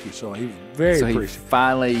saying thank you. So he was very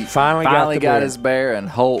appreciative. He finally got his bear, and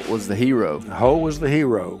Holt was the hero. Holt was the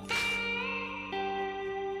hero.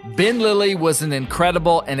 Ben Lilly was an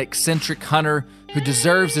incredible and eccentric hunter who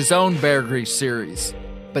deserves his own Bear Grease series.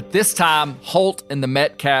 But this time, Holt and the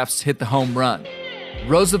Metcalfs hit the home run.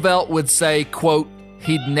 Roosevelt would say, quote,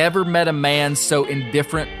 he'd never met a man so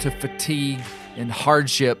indifferent to fatigue and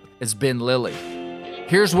hardship as Ben Lilly.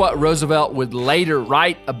 Here's what Roosevelt would later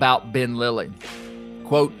write about Ben Lilly.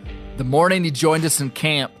 Quote, the morning he joined us in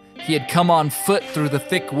camp, he had come on foot through the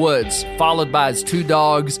thick woods, followed by his 2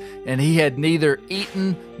 dogs, and he had neither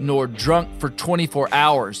eaten nor drunk for 24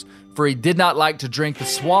 hours, for he did not like to drink the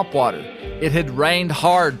swamp water. It had rained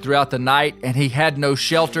hard throughout the night, and he had no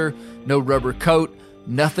shelter, no rubber coat,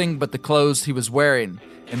 nothing but the clothes he was wearing,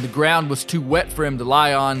 and the ground was too wet for him to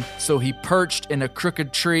lie on, so he perched in a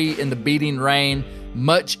crooked tree in the beating rain,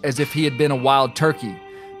 much as if he had been a wild turkey.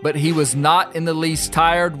 But he was not in the least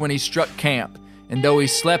tired when he struck camp, and though he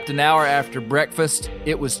slept an hour after breakfast,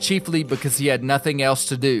 it was chiefly because he had nothing else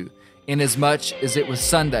to do, inasmuch as it was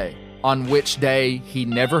Sunday, on which day he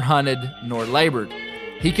never hunted nor labored.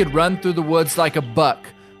 He could run through the woods like a buck,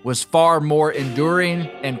 was far more enduring,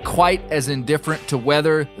 and quite as indifferent to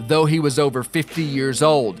weather, though he was over 50 years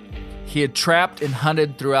old. He had trapped and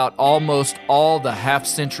hunted throughout almost all the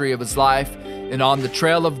half-century of his life, and on the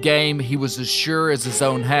trail of game he was as sure as his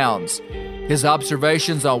own hounds. His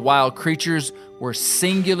observations on wild creatures were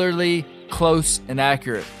singularly close and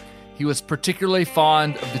accurate. He was particularly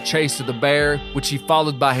fond of the chase of the bear, which he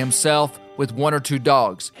followed by himself with 1 or 2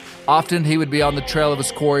 dogs. Often he would be on the trail of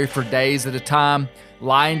his quarry for days at a time,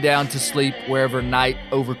 lying down to sleep wherever night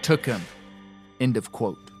overtook him. End of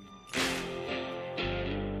quote.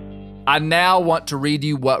 I now want to read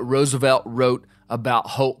you what Roosevelt wrote about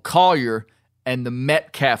Holt Collier and the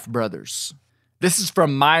Metcalf brothers. This is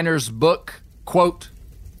from Miner's book, quote,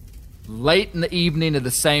 late in the evening of the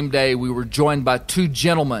same day, we were joined by 2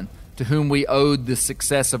 gentlemen to whom we owed the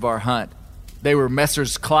success of our hunt. They were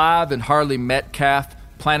Messrs. Clive and Harley Metcalf,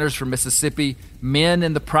 planters from Mississippi, men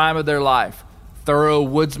in the prime of their life, thorough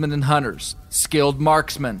woodsmen and hunters, skilled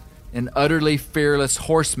marksmen, and utterly fearless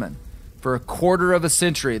horsemen. For a quarter of a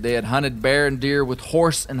century, they had hunted bear and deer with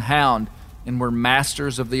horse and hound and were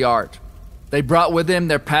masters of the art. They brought with them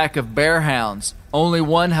their pack of bear hounds, only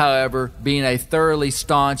one, however, being a thoroughly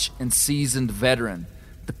staunch and seasoned veteran.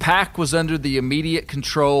 The pack was under the immediate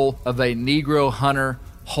control of a Negro hunter,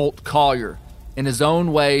 Holt Collier, in his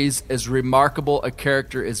own ways as remarkable a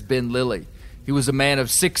character as Ben Lilly. He was a man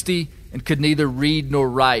of 60 and could neither read nor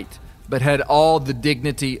write, but had all the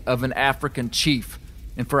dignity of an African chief,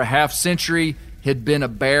 and for a half-century had been a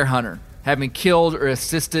bear hunter, having killed or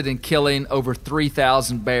assisted in killing over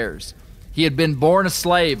 3,000 bears. He had been born a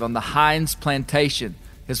slave on the Hines plantation,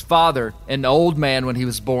 his father, an old man when he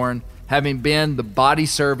was born, having been the body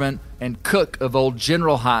servant and cook of old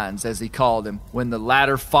General Hines, as he called him, when the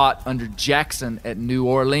latter fought under Jackson at New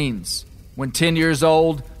Orleans. When 10 years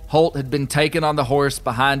old, Holt had been taken on the horse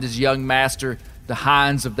behind his young master, the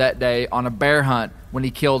Hines of that day, on a bear hunt when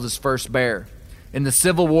he killed his first bear. In the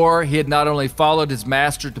Civil War, he had not only followed his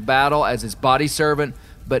master to battle as his body servant,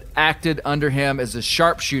 but acted under him as a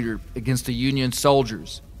sharpshooter against the Union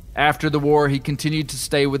soldiers. After the war, he continued to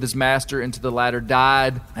stay with his master until the latter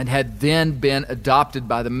died and had then been adopted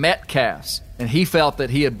by the Metcalfs, and he felt that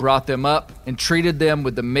he had brought them up and treated them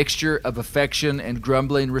with the mixture of affection and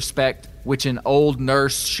grumbling respect which an old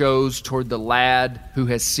nurse shows toward the lad who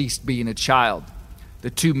has ceased being a child.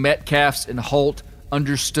 The 2 Metcalfs and Holt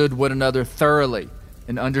understood one another thoroughly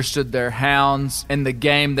and understood their hounds and the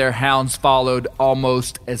game their hounds followed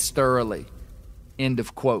almost as thoroughly. End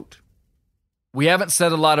of quote. We haven't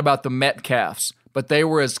said a lot about the Metcalfs, but they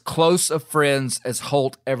were as close of friends as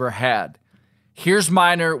Holt ever had. Here's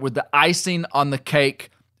Miner with the icing on the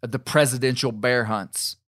cake of the presidential bear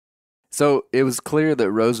hunts. So it was clear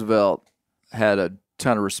that Roosevelt had a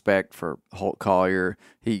ton of respect for Holt Collier.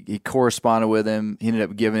 He corresponded with him. He ended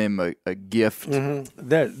up giving him a gift. Mm-hmm.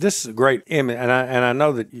 This is a great image, and I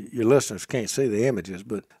know that your listeners can't see the images,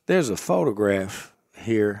 but there's a photograph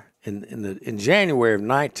here in January of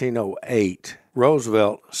 1908.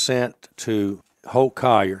 Roosevelt sent to Holt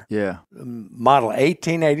Collier, model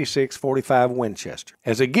 1886 45 Winchester,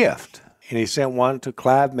 as a gift. And he sent one to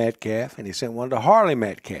Clive Metcalf, and he sent one to Harley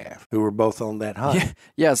Metcalf, who were both on that hunt.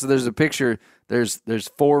 Yeah. So there's a picture. There's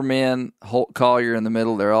 4 men, Holt Collier in the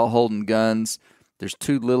middle. They're all holding guns. There's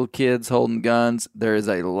 2 little kids holding guns. There is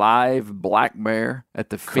a live black bear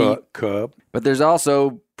at the feet. Cub. But there's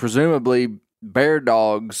also presumably bear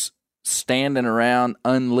dogs standing around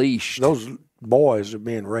unleashed. Those boys are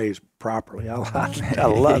being raised properly. I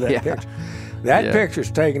love that picture. That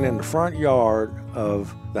picture's taken in the front yard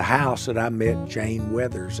of the house that I met Jane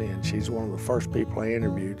Weathers in. She's one of the first people I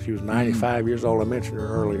interviewed. She was 95 years old. I mentioned her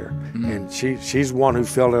earlier. And she's the one who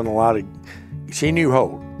filled in a lot of... She knew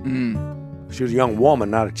Holt. She was a young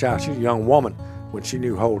woman, not a child. She was a young woman when she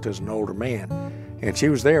knew Holt as an older man. And she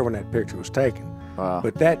was there when that picture was taken. Wow.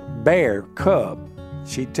 But that bear cub,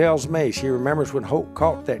 she tells me, she remembers when Holt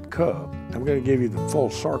caught that cub. I'm going to give you the full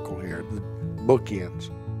circle here, the bookends.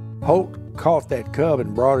 Holt caught that cub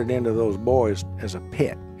and brought it into those boys as a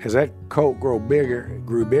pet. As that colt grew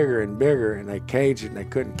bigger and bigger, and they caged it and they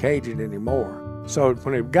couldn't cage it anymore. So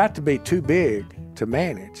when it got to be too big to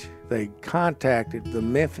manage, they contacted the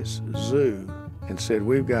Memphis Zoo and said,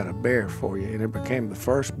 "We've got a bear for you." And it became the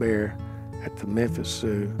first bear at the Memphis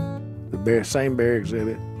Zoo. The same bear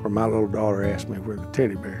exhibit where my little daughter asked me where the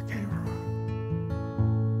teddy bear came from.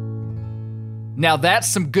 Now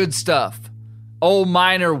that's some good stuff. Old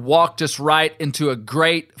Miner walked us right into a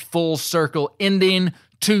great full circle ending.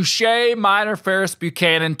 Touche, Miner Ferris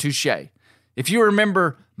Buchanan, touche. If you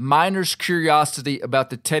remember, Miner's curiosity about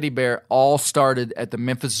the teddy bear all started at the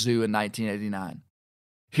Memphis Zoo in 1989.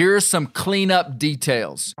 Here are some cleanup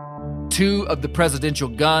details. 2 of the presidential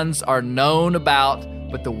guns are known about,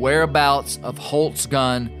 but the whereabouts of Holt's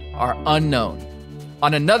gun are unknown.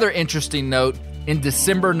 On another interesting note, in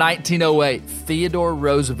December 1908, Theodore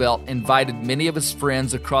Roosevelt invited many of his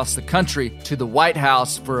friends across the country to the White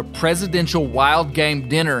House for a presidential wild game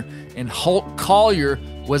dinner, and Holt Collier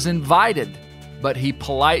was invited, but he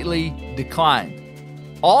politely declined.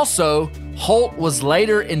 Also, Holt was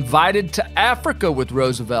later invited to Africa with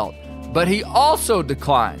Roosevelt, but he also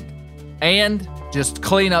declined. And, just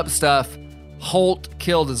clean up stuff, Holt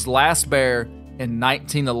killed his last bear in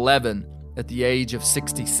 1911 at the age of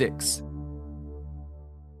 66.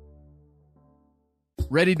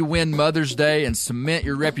 Ready to win Mother's Day and cement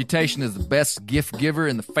your reputation as the best gift giver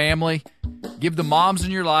in the family? Give the moms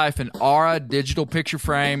in your life an Aura digital picture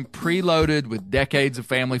frame preloaded with decades of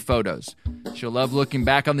family photos. She'll love looking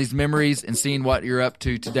back on these memories and seeing what you're up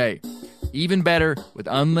to today. Even better, with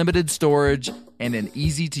unlimited storage and an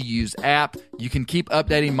easy-to-use app, you can keep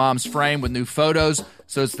updating mom's frame with new photos,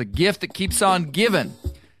 so it's the gift that keeps on giving.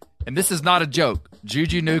 And this is not a joke.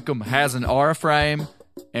 Juju Newcomb has an Aura frame,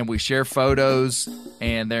 and we share photos,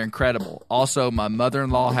 and they're incredible. Also, my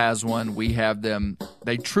mother-in-law has one. We have them.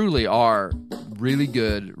 They truly are really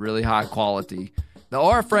good, really high quality. The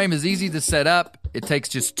Aura frame is easy to set up. It takes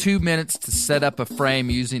just 2 minutes to set up a frame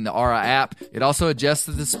using the Aura app. It also adjusts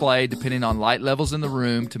the display depending on light levels in the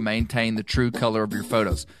room to maintain the true color of your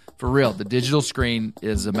photos. For real, the digital screen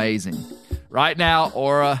is amazing. Right now,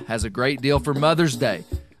 Aura has a great deal for Mother's Day.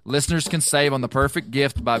 Listeners can save on the perfect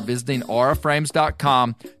gift by visiting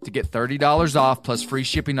auraframes.com to get $30 off plus free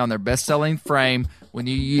shipping on their best-selling frame when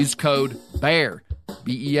you use code BEAR,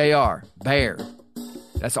 B-E-A-R, BEAR.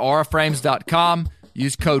 That's auraframes.com.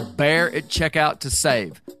 Use code BEAR at checkout to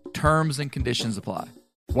save. Terms and conditions apply.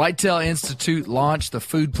 Whitetail Institute launched the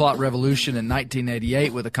food plot revolution in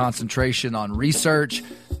 1988 with a concentration on research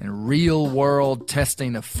and real-world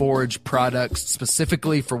testing of forage products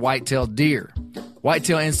specifically for whitetail deer.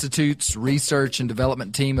 Whitetail Institute's research and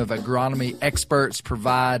development team of agronomy experts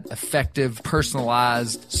provide effective,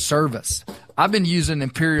 personalized service. I've been using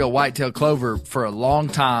Imperial Whitetail Clover for a long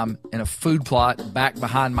time in a food plot back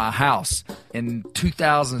behind my house. In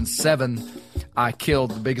 2007, I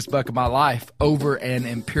killed the biggest buck of my life over an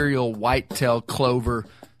Imperial Whitetail Clover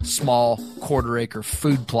small quarter-acre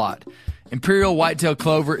food plot. Imperial Whitetail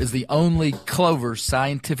Clover is the only clover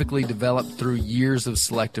scientifically developed through years of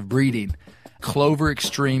selective breeding. Clover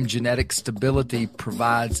Extreme genetic stability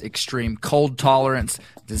provides extreme cold tolerance,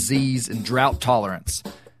 disease, and drought tolerance.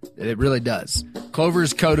 It really does. Clover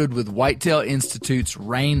is coated with Whitetail Institute's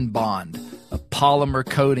Rain Bond, a polymer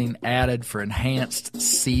coating added for enhanced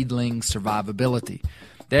seedling survivability.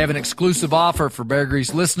 They have an exclusive offer for Bear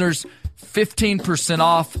Grease listeners, 15%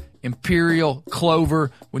 off Imperial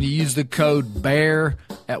Clover when you use the code BEAR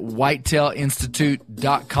at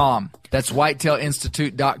whitetailinstitute.com. That's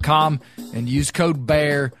whitetailinstitute.com and use code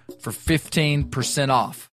BEAR for 15%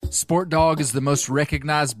 off. Sport Dog is the most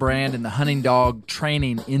recognized brand in the hunting dog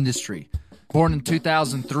training industry. Born in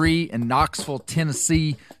 2003 in Knoxville,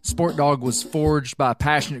 Tennessee, Sport Dog was forged by a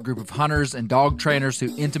passionate group of hunters and dog trainers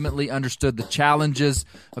who intimately understood the challenges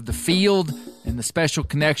of the field and the special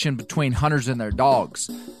connection between hunters and their dogs.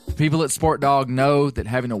 people at Sport Dog know that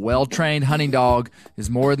having a well-trained hunting dog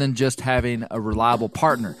is more than just having a reliable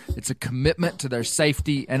partner. It's a commitment to their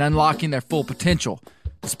safety and unlocking their full potential.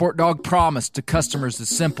 The Sport Dog promise to customers is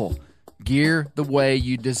simple. Gear the way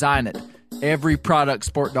you design it. Every product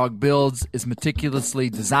Sport Dog builds is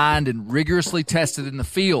meticulously designed and rigorously tested in the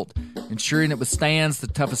field, ensuring it withstands the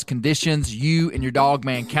toughest conditions you and your dog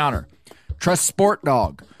may encounter. Trust Sport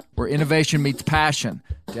Dog, where innovation meets passion,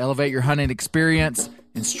 to elevate your hunting experience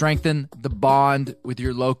and strengthen the bond with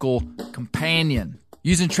your local companion.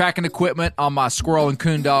 Using tracking equipment on my squirrel and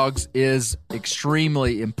coon dogs is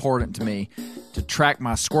extremely important to me to track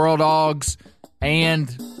my squirrel dogs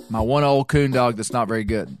and my one old coon dog that's not very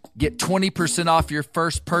good. Get 20% off your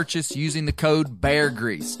first purchase using the code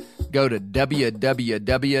BEARGREASE. Go to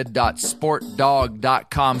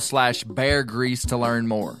www.sportdog.com/beargrease to learn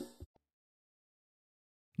more.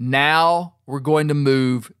 Now we're going to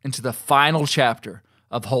move into the final chapter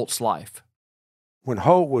of Holt's life. When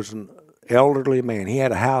Holt was an elderly man, he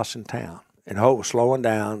had a house in town, and Holt was slowing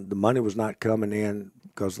down. The money was not coming in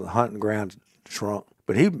because the hunting grounds shrunk.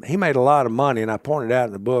 But he made a lot of money, and I pointed out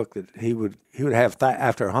in the book that he would have,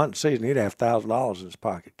 after a hunting season, he'd have $1,000 in his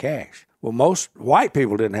pocket cash. Well, most white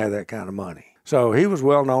people didn't have that kind of money. So he was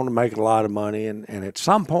well known to make a lot of money, and at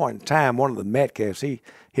some point in time, one of the Metcalfs, he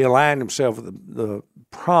aligned himself with the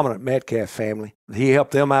prominent Metcalf family. He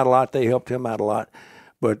helped them out a lot. They helped him out a lot.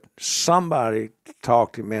 But somebody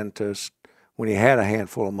talked him into, when he had a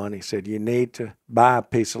handful of money, said, you need to buy a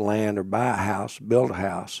piece of land or buy a house, build a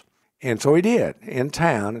house. And so he did, in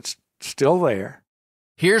town. It's still there.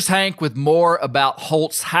 Here's Hank with more about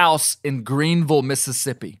Holt's house in Greenville,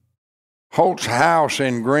 Mississippi. Holt's house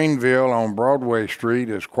in Greenville on Broadway Street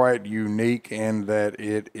is quite unique in that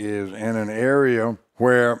it is in an area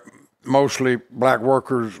where mostly black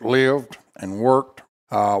workers lived and worked.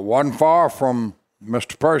 Wasn't far from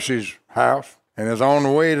Mr. Percy's house, and is on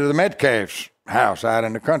the way to the Metcalf's house out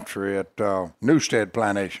in the country at Newstead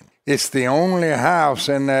Plantation. It's the only house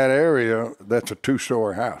in that area that's a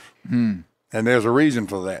two-story house. And there's a reason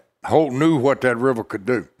for that. Holt knew what that river could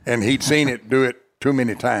do, and he'd seen it do it too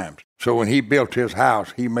many times. So when he built his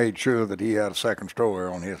house, he made sure that he had a second story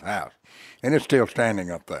on his house. And it's still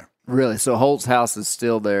standing up there. Really? So Holt's house is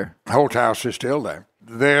still there? Holt's house is still there.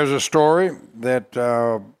 There's a story that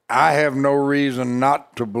I have no reason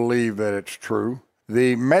not to believe that it's true.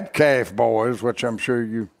 The Metcalf boys, which I'm sure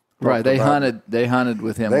you right, they hunted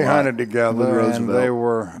with him. They hunted together, and they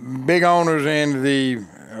were big owners in the,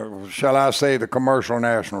 shall I say, the Commercial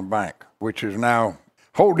National Bank, which is now,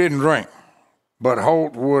 Holt didn't drink, but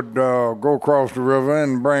Holt would go across the river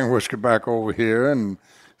and bring whiskey back over here and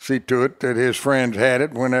see to it that his friends had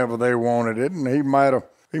it whenever they wanted it, and he might have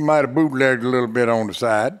bootlegged a little bit on the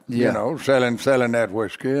side, you know, selling that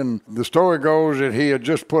whiskey. And the story goes that he had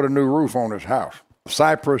just put a new roof on his house.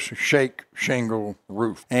 Cypress shake shingle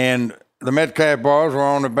roof. And the Metcalf boys were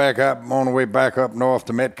on the way back up north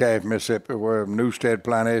to Metcalf, Mississippi, where Newstead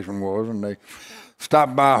Plantation was, and they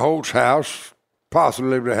stopped by Holt's house,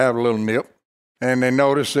 possibly to have a little nip, and they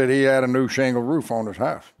noticed that he had a new shingle roof on his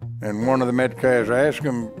house. And one of the Metcalfs asked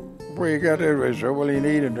him, where you got that? He said, well, he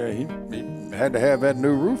had to have that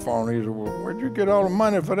new roof on. He said, well, where'd you get all the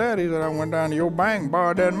money for that? He said, I went down to your bank and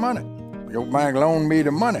borrowed that money. Your bank loaned me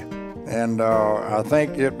the money. And I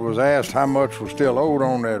think it was asked how much was still owed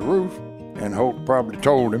on that roof, and Holt probably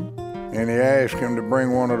told him. And he asked him to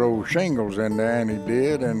bring one of those shingles in there, and he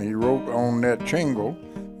did, and he wrote on that shingle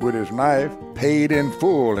with his knife, paid in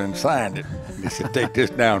full, and signed it. He said, take this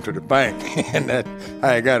down to the bank. And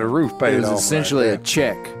I got a roof paid off. It was essentially a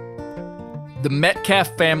check. The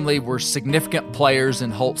Metcalf family were significant players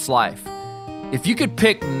in Holt's life. If you could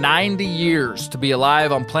pick 90 years to be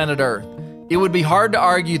alive on planet Earth, it would be hard to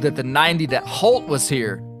argue that the 90 that Holt was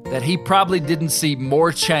here, that he probably didn't see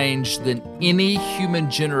more change than any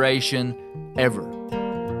human generation ever.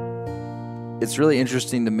 It's really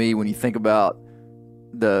interesting to me when you think about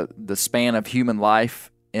the span of human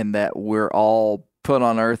life, and that we're all put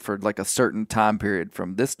on Earth for like a certain time period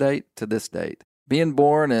from this date to this date. Being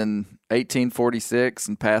born in 1846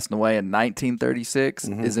 and passing away in 1936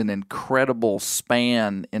 is an incredible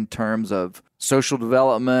span in terms of social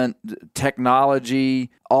development,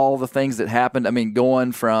 technology, all the things that happened. I mean,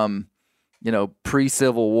 going from,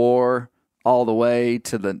 pre-Civil War all the way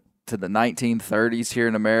to the 1930s here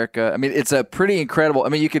in America. I mean, it's a pretty incredible. I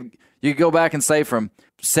mean, you could go back and say from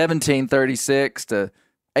 1736 to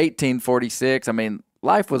 1846. I mean,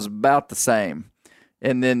 life was about the same.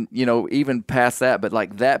 And then, even past that, but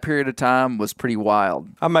like that period of time was pretty wild.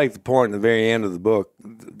 I make the point in the very end of the book,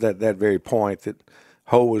 that very point, that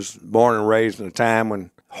Holt was born and raised in a time when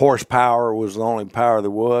horsepower was the only power there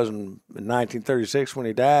was. And in 1936, when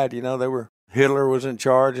he died, Hitler was in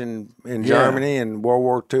charge in Germany, and World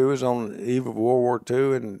War II was on the eve of World War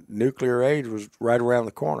II, and nuclear age was right around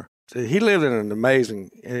the corner. So he lived in an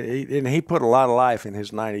amazing, and he put a lot of life in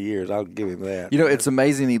his 90 years. I'll give him that. It's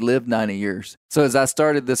amazing he lived 90 years. So as I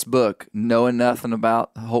started this book, knowing nothing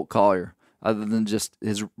about Holt Collier, other than just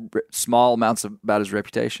his small amounts about his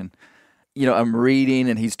reputation, I'm reading,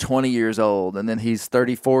 and he's 20 years old, and then he's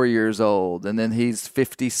 34 years old, and then he's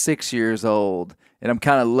 56 years old. And I'm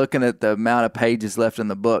kind of looking at the amount of pages left in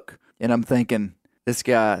the book, and I'm thinking, this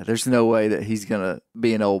guy, there's no way that he's going to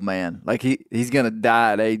be an old man. Like, he's going to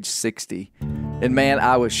die at age 60. And, man,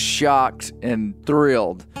 I was shocked and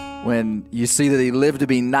thrilled when you see that he lived to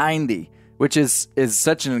be 90, which is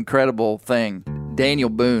such an incredible thing. Daniel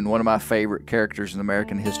Boone, one of my favorite characters in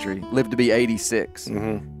American history, lived to be 86.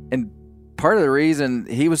 Mm-hmm. And part of the reason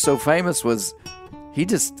he was so famous was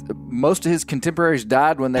most of his contemporaries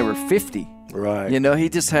died when they were 50. Right. He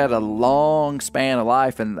just had a long span of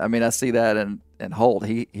life. And, I see that in Holt.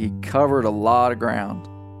 He covered a lot of ground.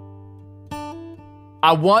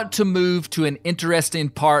 I want to move to an interesting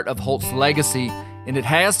part of Holt's legacy, and it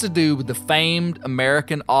has to do with the famed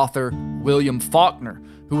American author William Faulkner,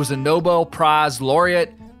 who was a Nobel Prize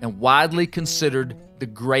laureate and widely considered the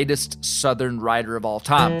greatest Southern writer of all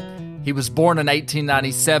time. He was born in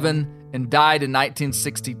 1897 and died in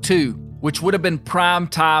 1962, which would have been prime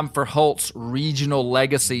time for Holt's regional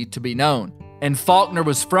legacy to be known. And Faulkner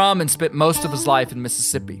was from and spent most of his life in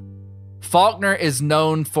Mississippi. Faulkner is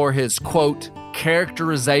known for his, quote,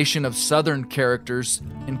 characterization of Southern characters,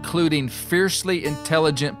 including fiercely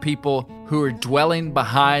intelligent people who are dwelling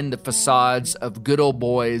behind the facades of good old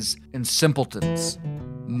boys and simpletons.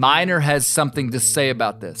 Miner has something to say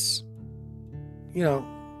about this.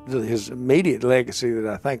 His immediate legacy that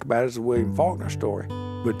I think about is the William Faulkner story.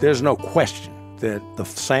 But there's no question that the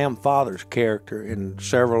Sam Fathers character in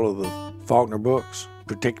several of the Faulkner books,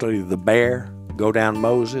 particularly The Bear, Go Down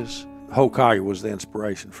Moses, Holt Collier was the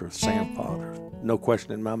inspiration for Sam Fathers. No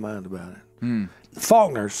question in my mind about it.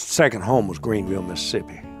 Faulkner's second home was Greenville,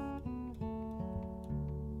 Mississippi.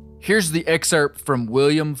 Here's the excerpt from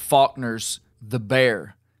William Faulkner's The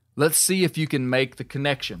Bear. Let's see if you can make the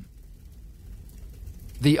connection.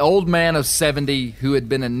 The old man of 70, who had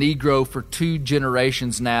been a Negro for 2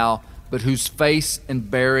 generations now, but whose face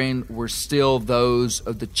and bearing were still those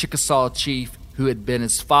of the Chickasaw chief who had been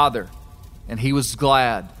his father. And he was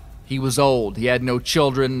glad. He was old. He had no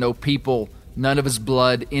children, no people, none of his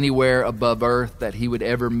blood anywhere above earth that he would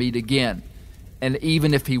ever meet again. And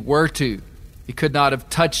even if he were to, he could not have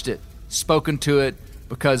touched it, spoken to it,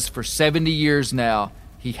 because for 70 years now,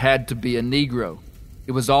 he had to be a Negro.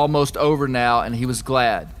 It was almost over now, and he was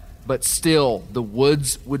glad. But still, the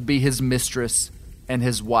woods would be his mistress and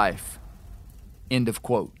his wife. End of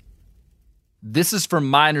quote. This is from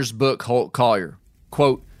Miner's book, Holt Collier.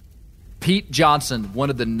 Quote, Pete Johnson, one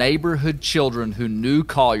of the neighborhood children who knew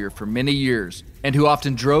Collier for many years and who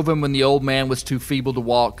often drove him when the old man was too feeble to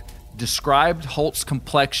walk, described Holt's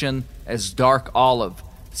complexion as dark olive,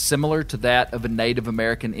 similar to that of a Native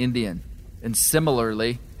American Indian. And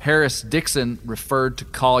similarly, Harris Dixon referred to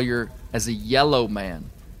Collier as a yellow man.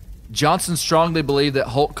 Johnson strongly believed that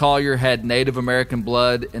Holt Collier had Native American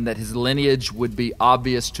blood and that his lineage would be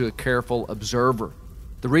obvious to a careful observer.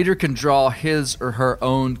 The reader can draw his or her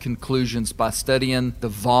own conclusions by studying the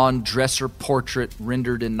Vaughn Dresser portrait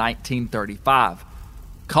rendered in 1935.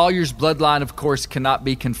 Collier's bloodline, of course, cannot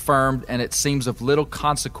be confirmed, and it seems of little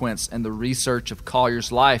consequence in the research of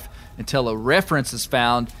Collier's life until a reference is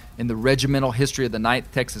found in the regimental history of the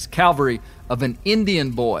 9th Texas Cavalry of an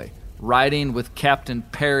Indian boy riding with Captain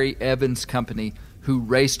Perry Evans' company, who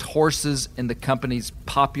raced horses in the company's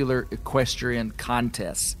popular equestrian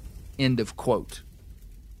contests. End of quote.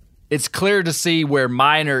 It's clear to see where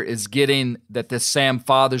Miner is getting that this Sam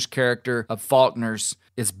Fathers character of Faulkner's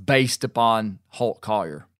is based upon Holt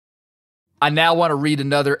Collier. I now want to read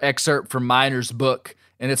another excerpt from Miner's book,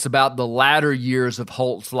 and it's about the latter years of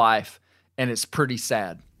Holt's life, and it's pretty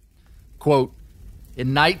sad. Quote,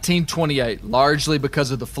 in 1928, largely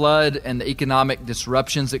because of the flood and the economic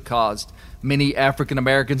disruptions it caused, many African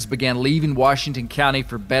Americans began leaving Washington County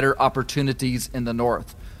for better opportunities in the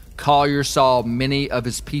North. Collier saw many of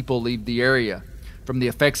his people leave the area. From the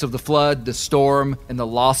effects of the flood, the storm, and the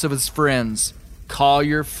loss of his friends,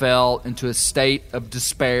 Collier fell into a state of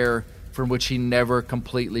despair from which he never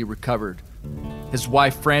completely recovered. His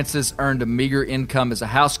wife Frances earned a meager income as a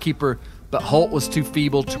housekeeper, but Holt was too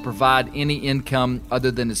feeble to provide any income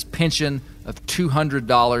other than his pension of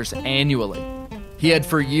 $200 annually. He had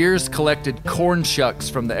for years collected corn shucks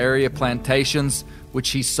from the area plantations,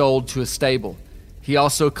 which he sold to a stable. He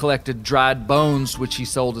also collected dried bones, which he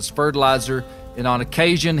sold as fertilizer, and on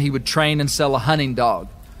occasion he would train and sell a hunting dog.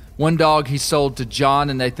 One dog he sold to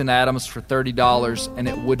John and Nathan Adams for $30, and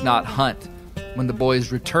it would not hunt. When the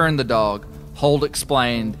boys returned the dog, Holt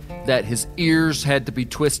explained that his ears had to be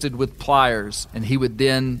twisted with pliers, and he would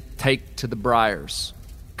then take to the briars.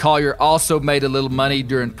 Collier also made a little money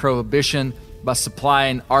during Prohibition by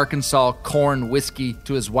supplying Arkansas corn whiskey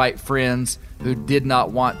to his white friends who did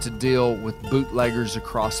not want to deal with bootleggers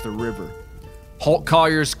across the river. Holt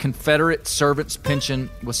Collier's Confederate servant's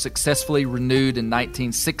pension was successfully renewed in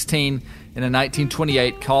 1916, and in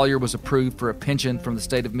 1928, Collier was approved for a pension from the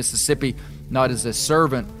state of Mississippi, not as a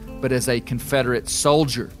servant, but as a Confederate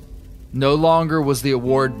soldier. No longer was the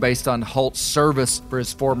award based on Holt's service for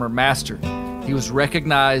his former master. He was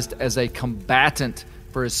recognized as a combatant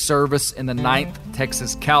for his service in the 9th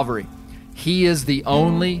Texas Cavalry. He is the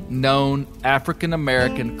only known African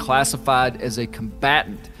American classified as a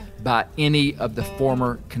combatant by any of the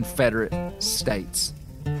former Confederate states.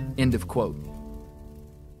 End of quote.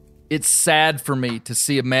 It's sad for me to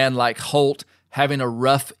see a man like Holt having a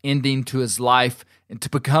rough ending to his life and to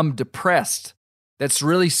become depressed. That's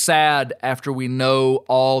really sad after we know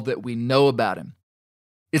all that we know about him.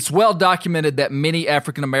 It's well documented that many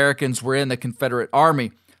African Americans were in the Confederate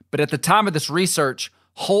Army, but at the time of this research,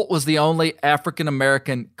 Holt was the only African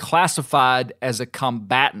American classified as a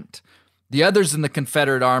combatant. The others in the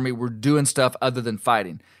Confederate Army were doing stuff other than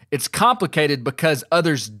fighting. It's complicated because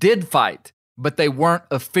others did fight, but they weren't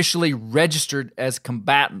officially registered as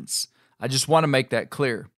combatants. I just want to make that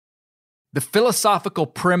clear. The philosophical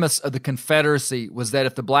premise of the Confederacy was that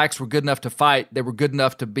if the blacks were good enough to fight, they were good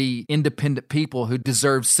enough to be independent people who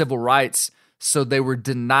deserved civil rights, so they were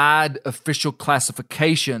denied official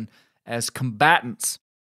classification as combatants.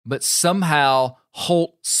 But somehow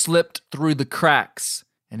Holt slipped through the cracks,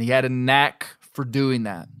 and he had a knack for doing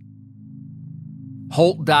that.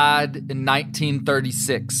 Holt died in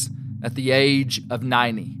 1936 at the age of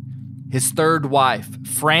 90. His third wife,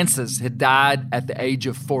 Frances, had died at the age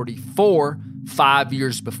of 44, 5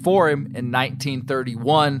 years before him in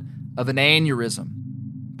 1931, of an aneurysm.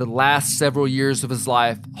 The last several years of his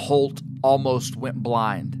life, Holt almost went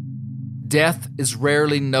blind. Death is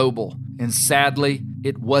rarely noble, and sadly,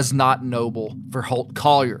 it was not noble for Holt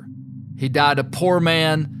Collier. He died a poor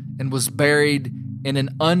man and was buried in an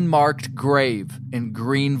unmarked grave in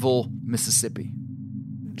Greenville, Mississippi.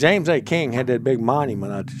 James A. King had that big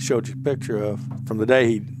monument I showed you a picture of from the day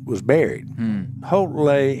he was buried. Holt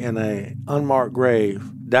lay in an unmarked grave,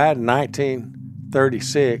 died in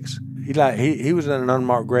 1936. He was in an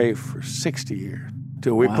unmarked grave for 60 years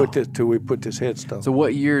till we put this headstone. So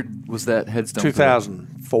what year was that headstone?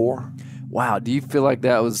 2004. Wow. Do you feel like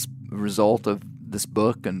that was a result of this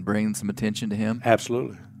book and bringing some attention to him?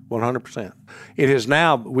 Absolutely. 100%. It is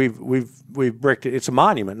now. We've bricked it. It's a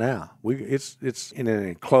monument now. It's in an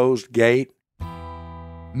enclosed gate.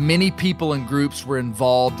 Many people and groups were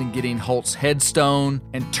involved in getting Holt's headstone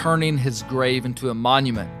and turning his grave into a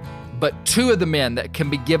monument. But two of the men that can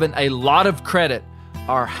be given a lot of credit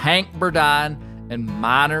are Hank Burdine and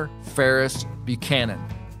Minor Ferris Buchanan.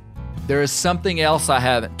 There is something else I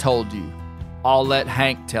haven't told you. I'll let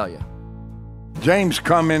Hank tell you. James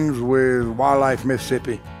Cummins with Wildlife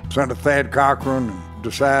Mississippi sent to Thad Cochran and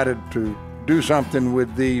decided to do something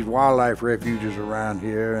with these wildlife refuges around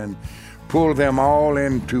here and pull them all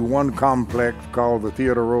into one complex called the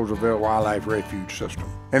Theodore Roosevelt Wildlife Refuge System.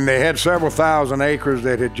 And they had several thousand acres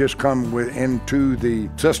that had just come into the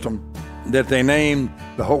system that they named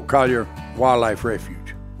the Holt Collier Wildlife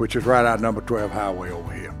Refuge, which is right out number 12 highway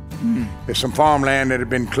over here. There's some farmland that had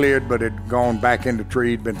been cleared, but had gone back into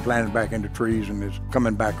trees, been planted back into trees, and is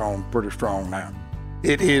coming back on pretty strong now.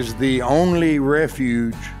 It is the only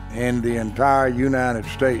refuge in the entire United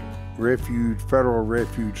States federal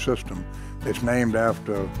refuge system that's named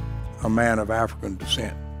after a man of African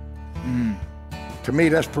descent. To me,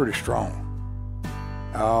 that's pretty strong.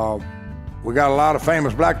 We got a lot of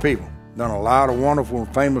famous black people, done a lot of wonderful,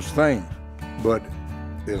 famous things, but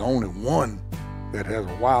there's only one that has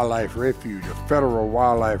a wildlife refuge, a federal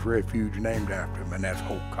wildlife refuge named after him, and that's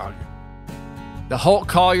Holt Collier. The Holt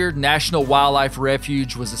Collier National Wildlife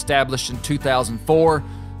Refuge was established in 2004,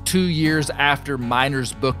 2 years after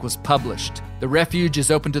Minor's book was published. The refuge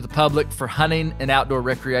is open to the public for hunting and outdoor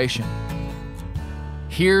recreation.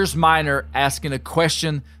 Here's Minor asking a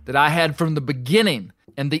question that I had from the beginning,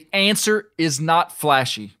 and the answer is not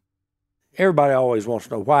flashy. Everybody always wants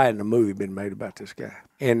to know why hadn't a movie been made about this guy.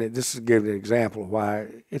 And this is giving an example of why.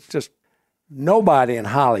 It's just Nobody in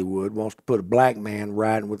Hollywood wants to put a black man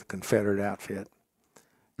riding with a Confederate outfit.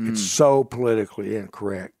 It's so politically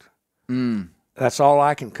incorrect. That's all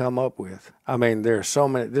I can come up with. I mean, there are so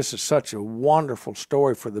many. This is such a wonderful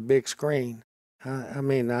story for the big screen.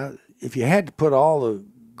 If you had to put all the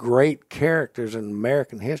great characters in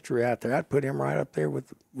American history out there, I'd put him right up there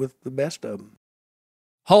with the best of them.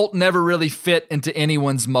 Holt never really fit into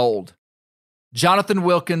anyone's mold. Jonathan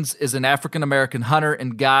Wilkins is an African-American hunter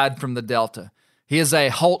and guide from the Delta. He is a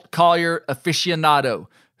Holt Collier aficionado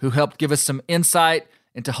who helped give us some insight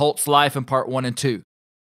into Holt's life in part 1 and 2.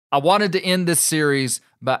 I wanted to end this series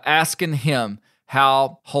by asking him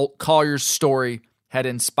how Holt Collier's story had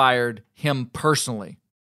inspired him personally.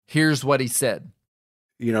 Here's what he said.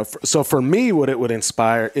 So for me, what it would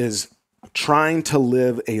inspire is trying to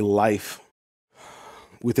live a life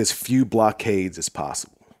with as few blockades as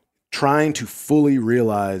possible. Trying to fully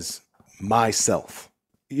realize myself.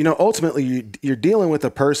 Ultimately, you're dealing with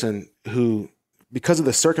a person who, because of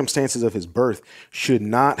the circumstances of his birth, should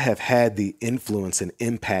not have had the influence and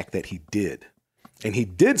impact that he did. And he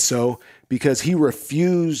did so because he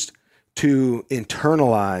refused to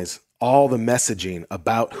internalize all the messaging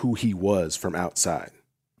about who he was from outside,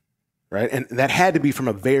 right? And that had to be from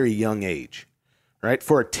a very young age, right?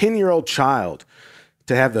 For a 10-year-old child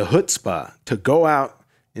to have the chutzpah to go out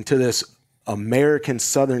into this American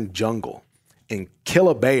southern jungle and kill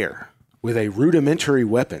a bear with a rudimentary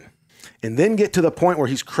weapon, and then get to the point where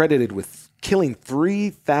he's credited with killing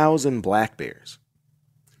 3,000 black bears.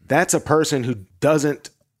 That's a person who doesn't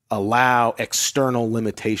allow external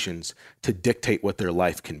limitations to dictate what their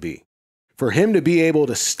life can be. For him to be able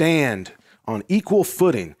to stand on equal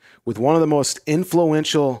footing with one of the most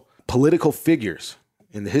influential political figures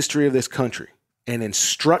in the history of this country and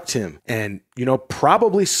instruct him and,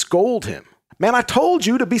 probably scold him. Man, I told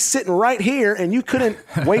you to be sitting right here and you couldn't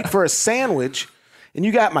wait for a sandwich. And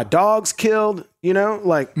you got my dogs killed,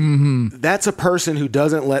 That's a person who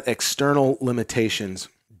doesn't let external limitations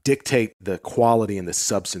dictate the quality and the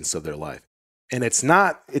substance of their life. And this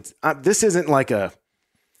isn't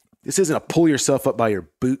a pull yourself up by your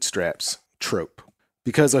bootstraps trope,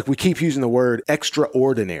 because we keep using the word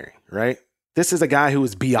extraordinary, right? This is a guy who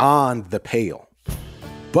is beyond the pale.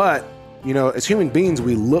 But, as human beings,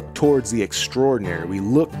 we look towards the extraordinary. We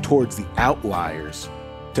look towards the outliers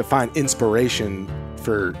to find inspiration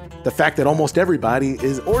for the fact that almost everybody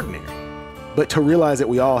is ordinary, but to realize that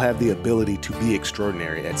we all have the ability to be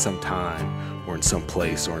extraordinary at some time or in some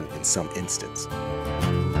place or in some instance.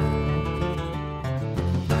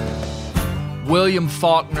 William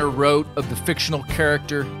Faulkner wrote of the fictional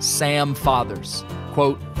character Sam Fathers,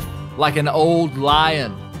 quote, like an old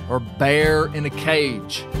lion or bear in a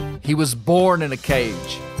cage. He was born in a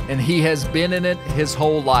cage, and he has been in it his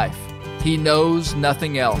whole life. He knows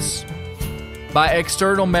nothing else. By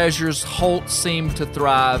external measures, Holt seemed to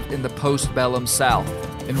thrive in the postbellum South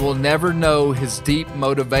and will never know his deep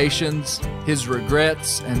motivations, his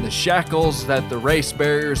regrets, and the shackles that the race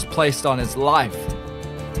barriers placed on his life.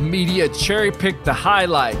 Media cherry-picked the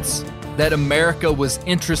highlights that America was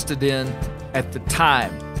interested in at the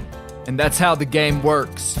time. And that's how the game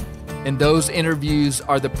works. And those interviews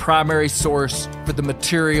are the primary source for the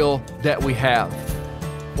material that we have.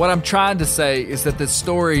 What I'm trying to say is that this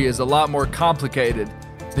story is a lot more complicated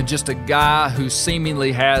than just a guy who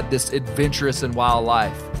seemingly had this adventurous and wild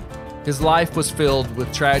life. His life was filled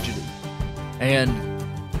with tragedy. And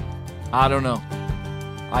I don't know.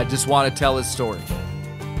 I just want to tell his story.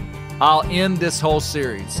 I'll end this whole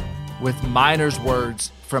series with Miner's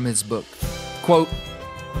words from his book. Quote,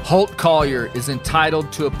 Holt Collier is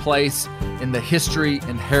entitled to a place in the history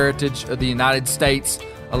and heritage of the United States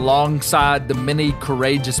alongside the many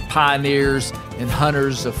courageous pioneers and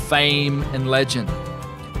hunters of fame and legend.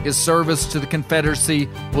 His service to the Confederacy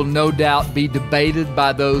will no doubt be debated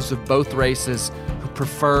by those of both races who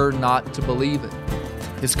prefer not to believe it.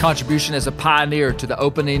 His contribution as a pioneer to the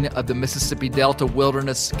opening of the Mississippi Delta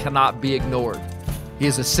wilderness cannot be ignored. He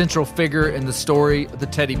is a central figure in the story of the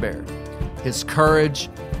teddy bear. His courage,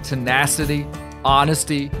 tenacity,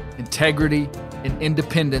 honesty, integrity, and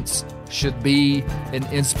independence should be an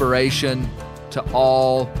inspiration to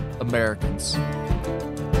all Americans.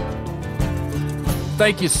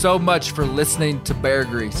 Thank you so much for listening to Bear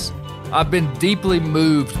Grease. I've been deeply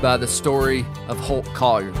moved by the story of Holt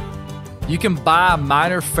Collier. You can buy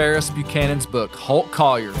Miner Ferris Buchanan's book, Holt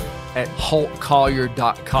Collier, at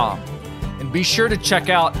holtcollier.com. And be sure to check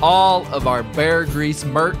out all of our Bear Grease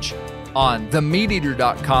merch on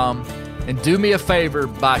themeateater.com. And do me a favor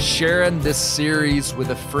by sharing this series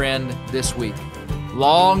with a friend this week.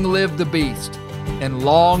 Long live the beast, and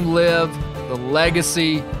long live the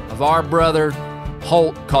legacy of our brother,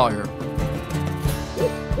 Holt Collier.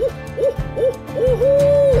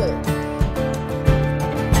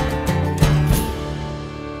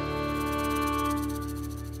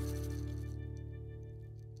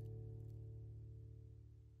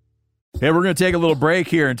 Hey, we're going to take a little break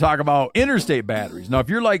here and talk about interstate batteries. Now, if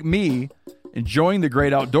you're like me, enjoying the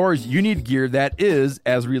great outdoors, you need gear that is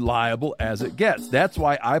as reliable as it gets. That's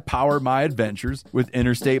why I power my adventures with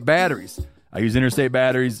Interstate batteries. I use Interstate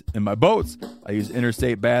batteries in my boats. I use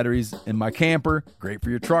Interstate batteries in my camper. Great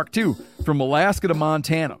for your truck, too. From Alaska to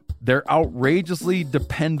Montana, they're outrageously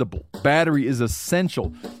dependable. Battery is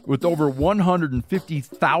essential. With over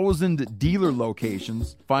 150,000 dealer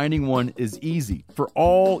locations, finding one is easy. For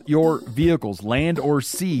all your vehicles, land or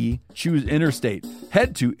sea, choose Interstate.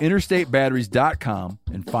 Head to interstatebatteries.com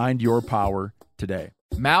and find your power today.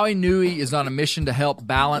 Maui Nui is on a mission to help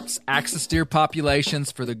balance axis deer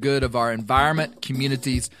populations for the good of our environment,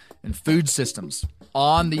 communities, and food systems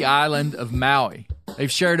on the island of Maui.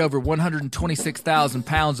 They've shared over 126,000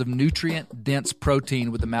 pounds of nutrient-dense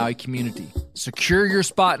protein with the Maui community. Secure your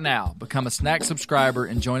spot now. Become a snack subscriber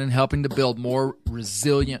and join in helping to build more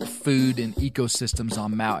resilient food and ecosystems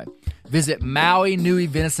on Maui. Visit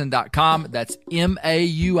MauiNuiVenison.com. That's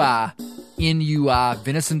MAUINUI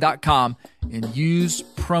venison.com and use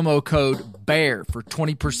promo code BEAR for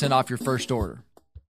 20% off your first order.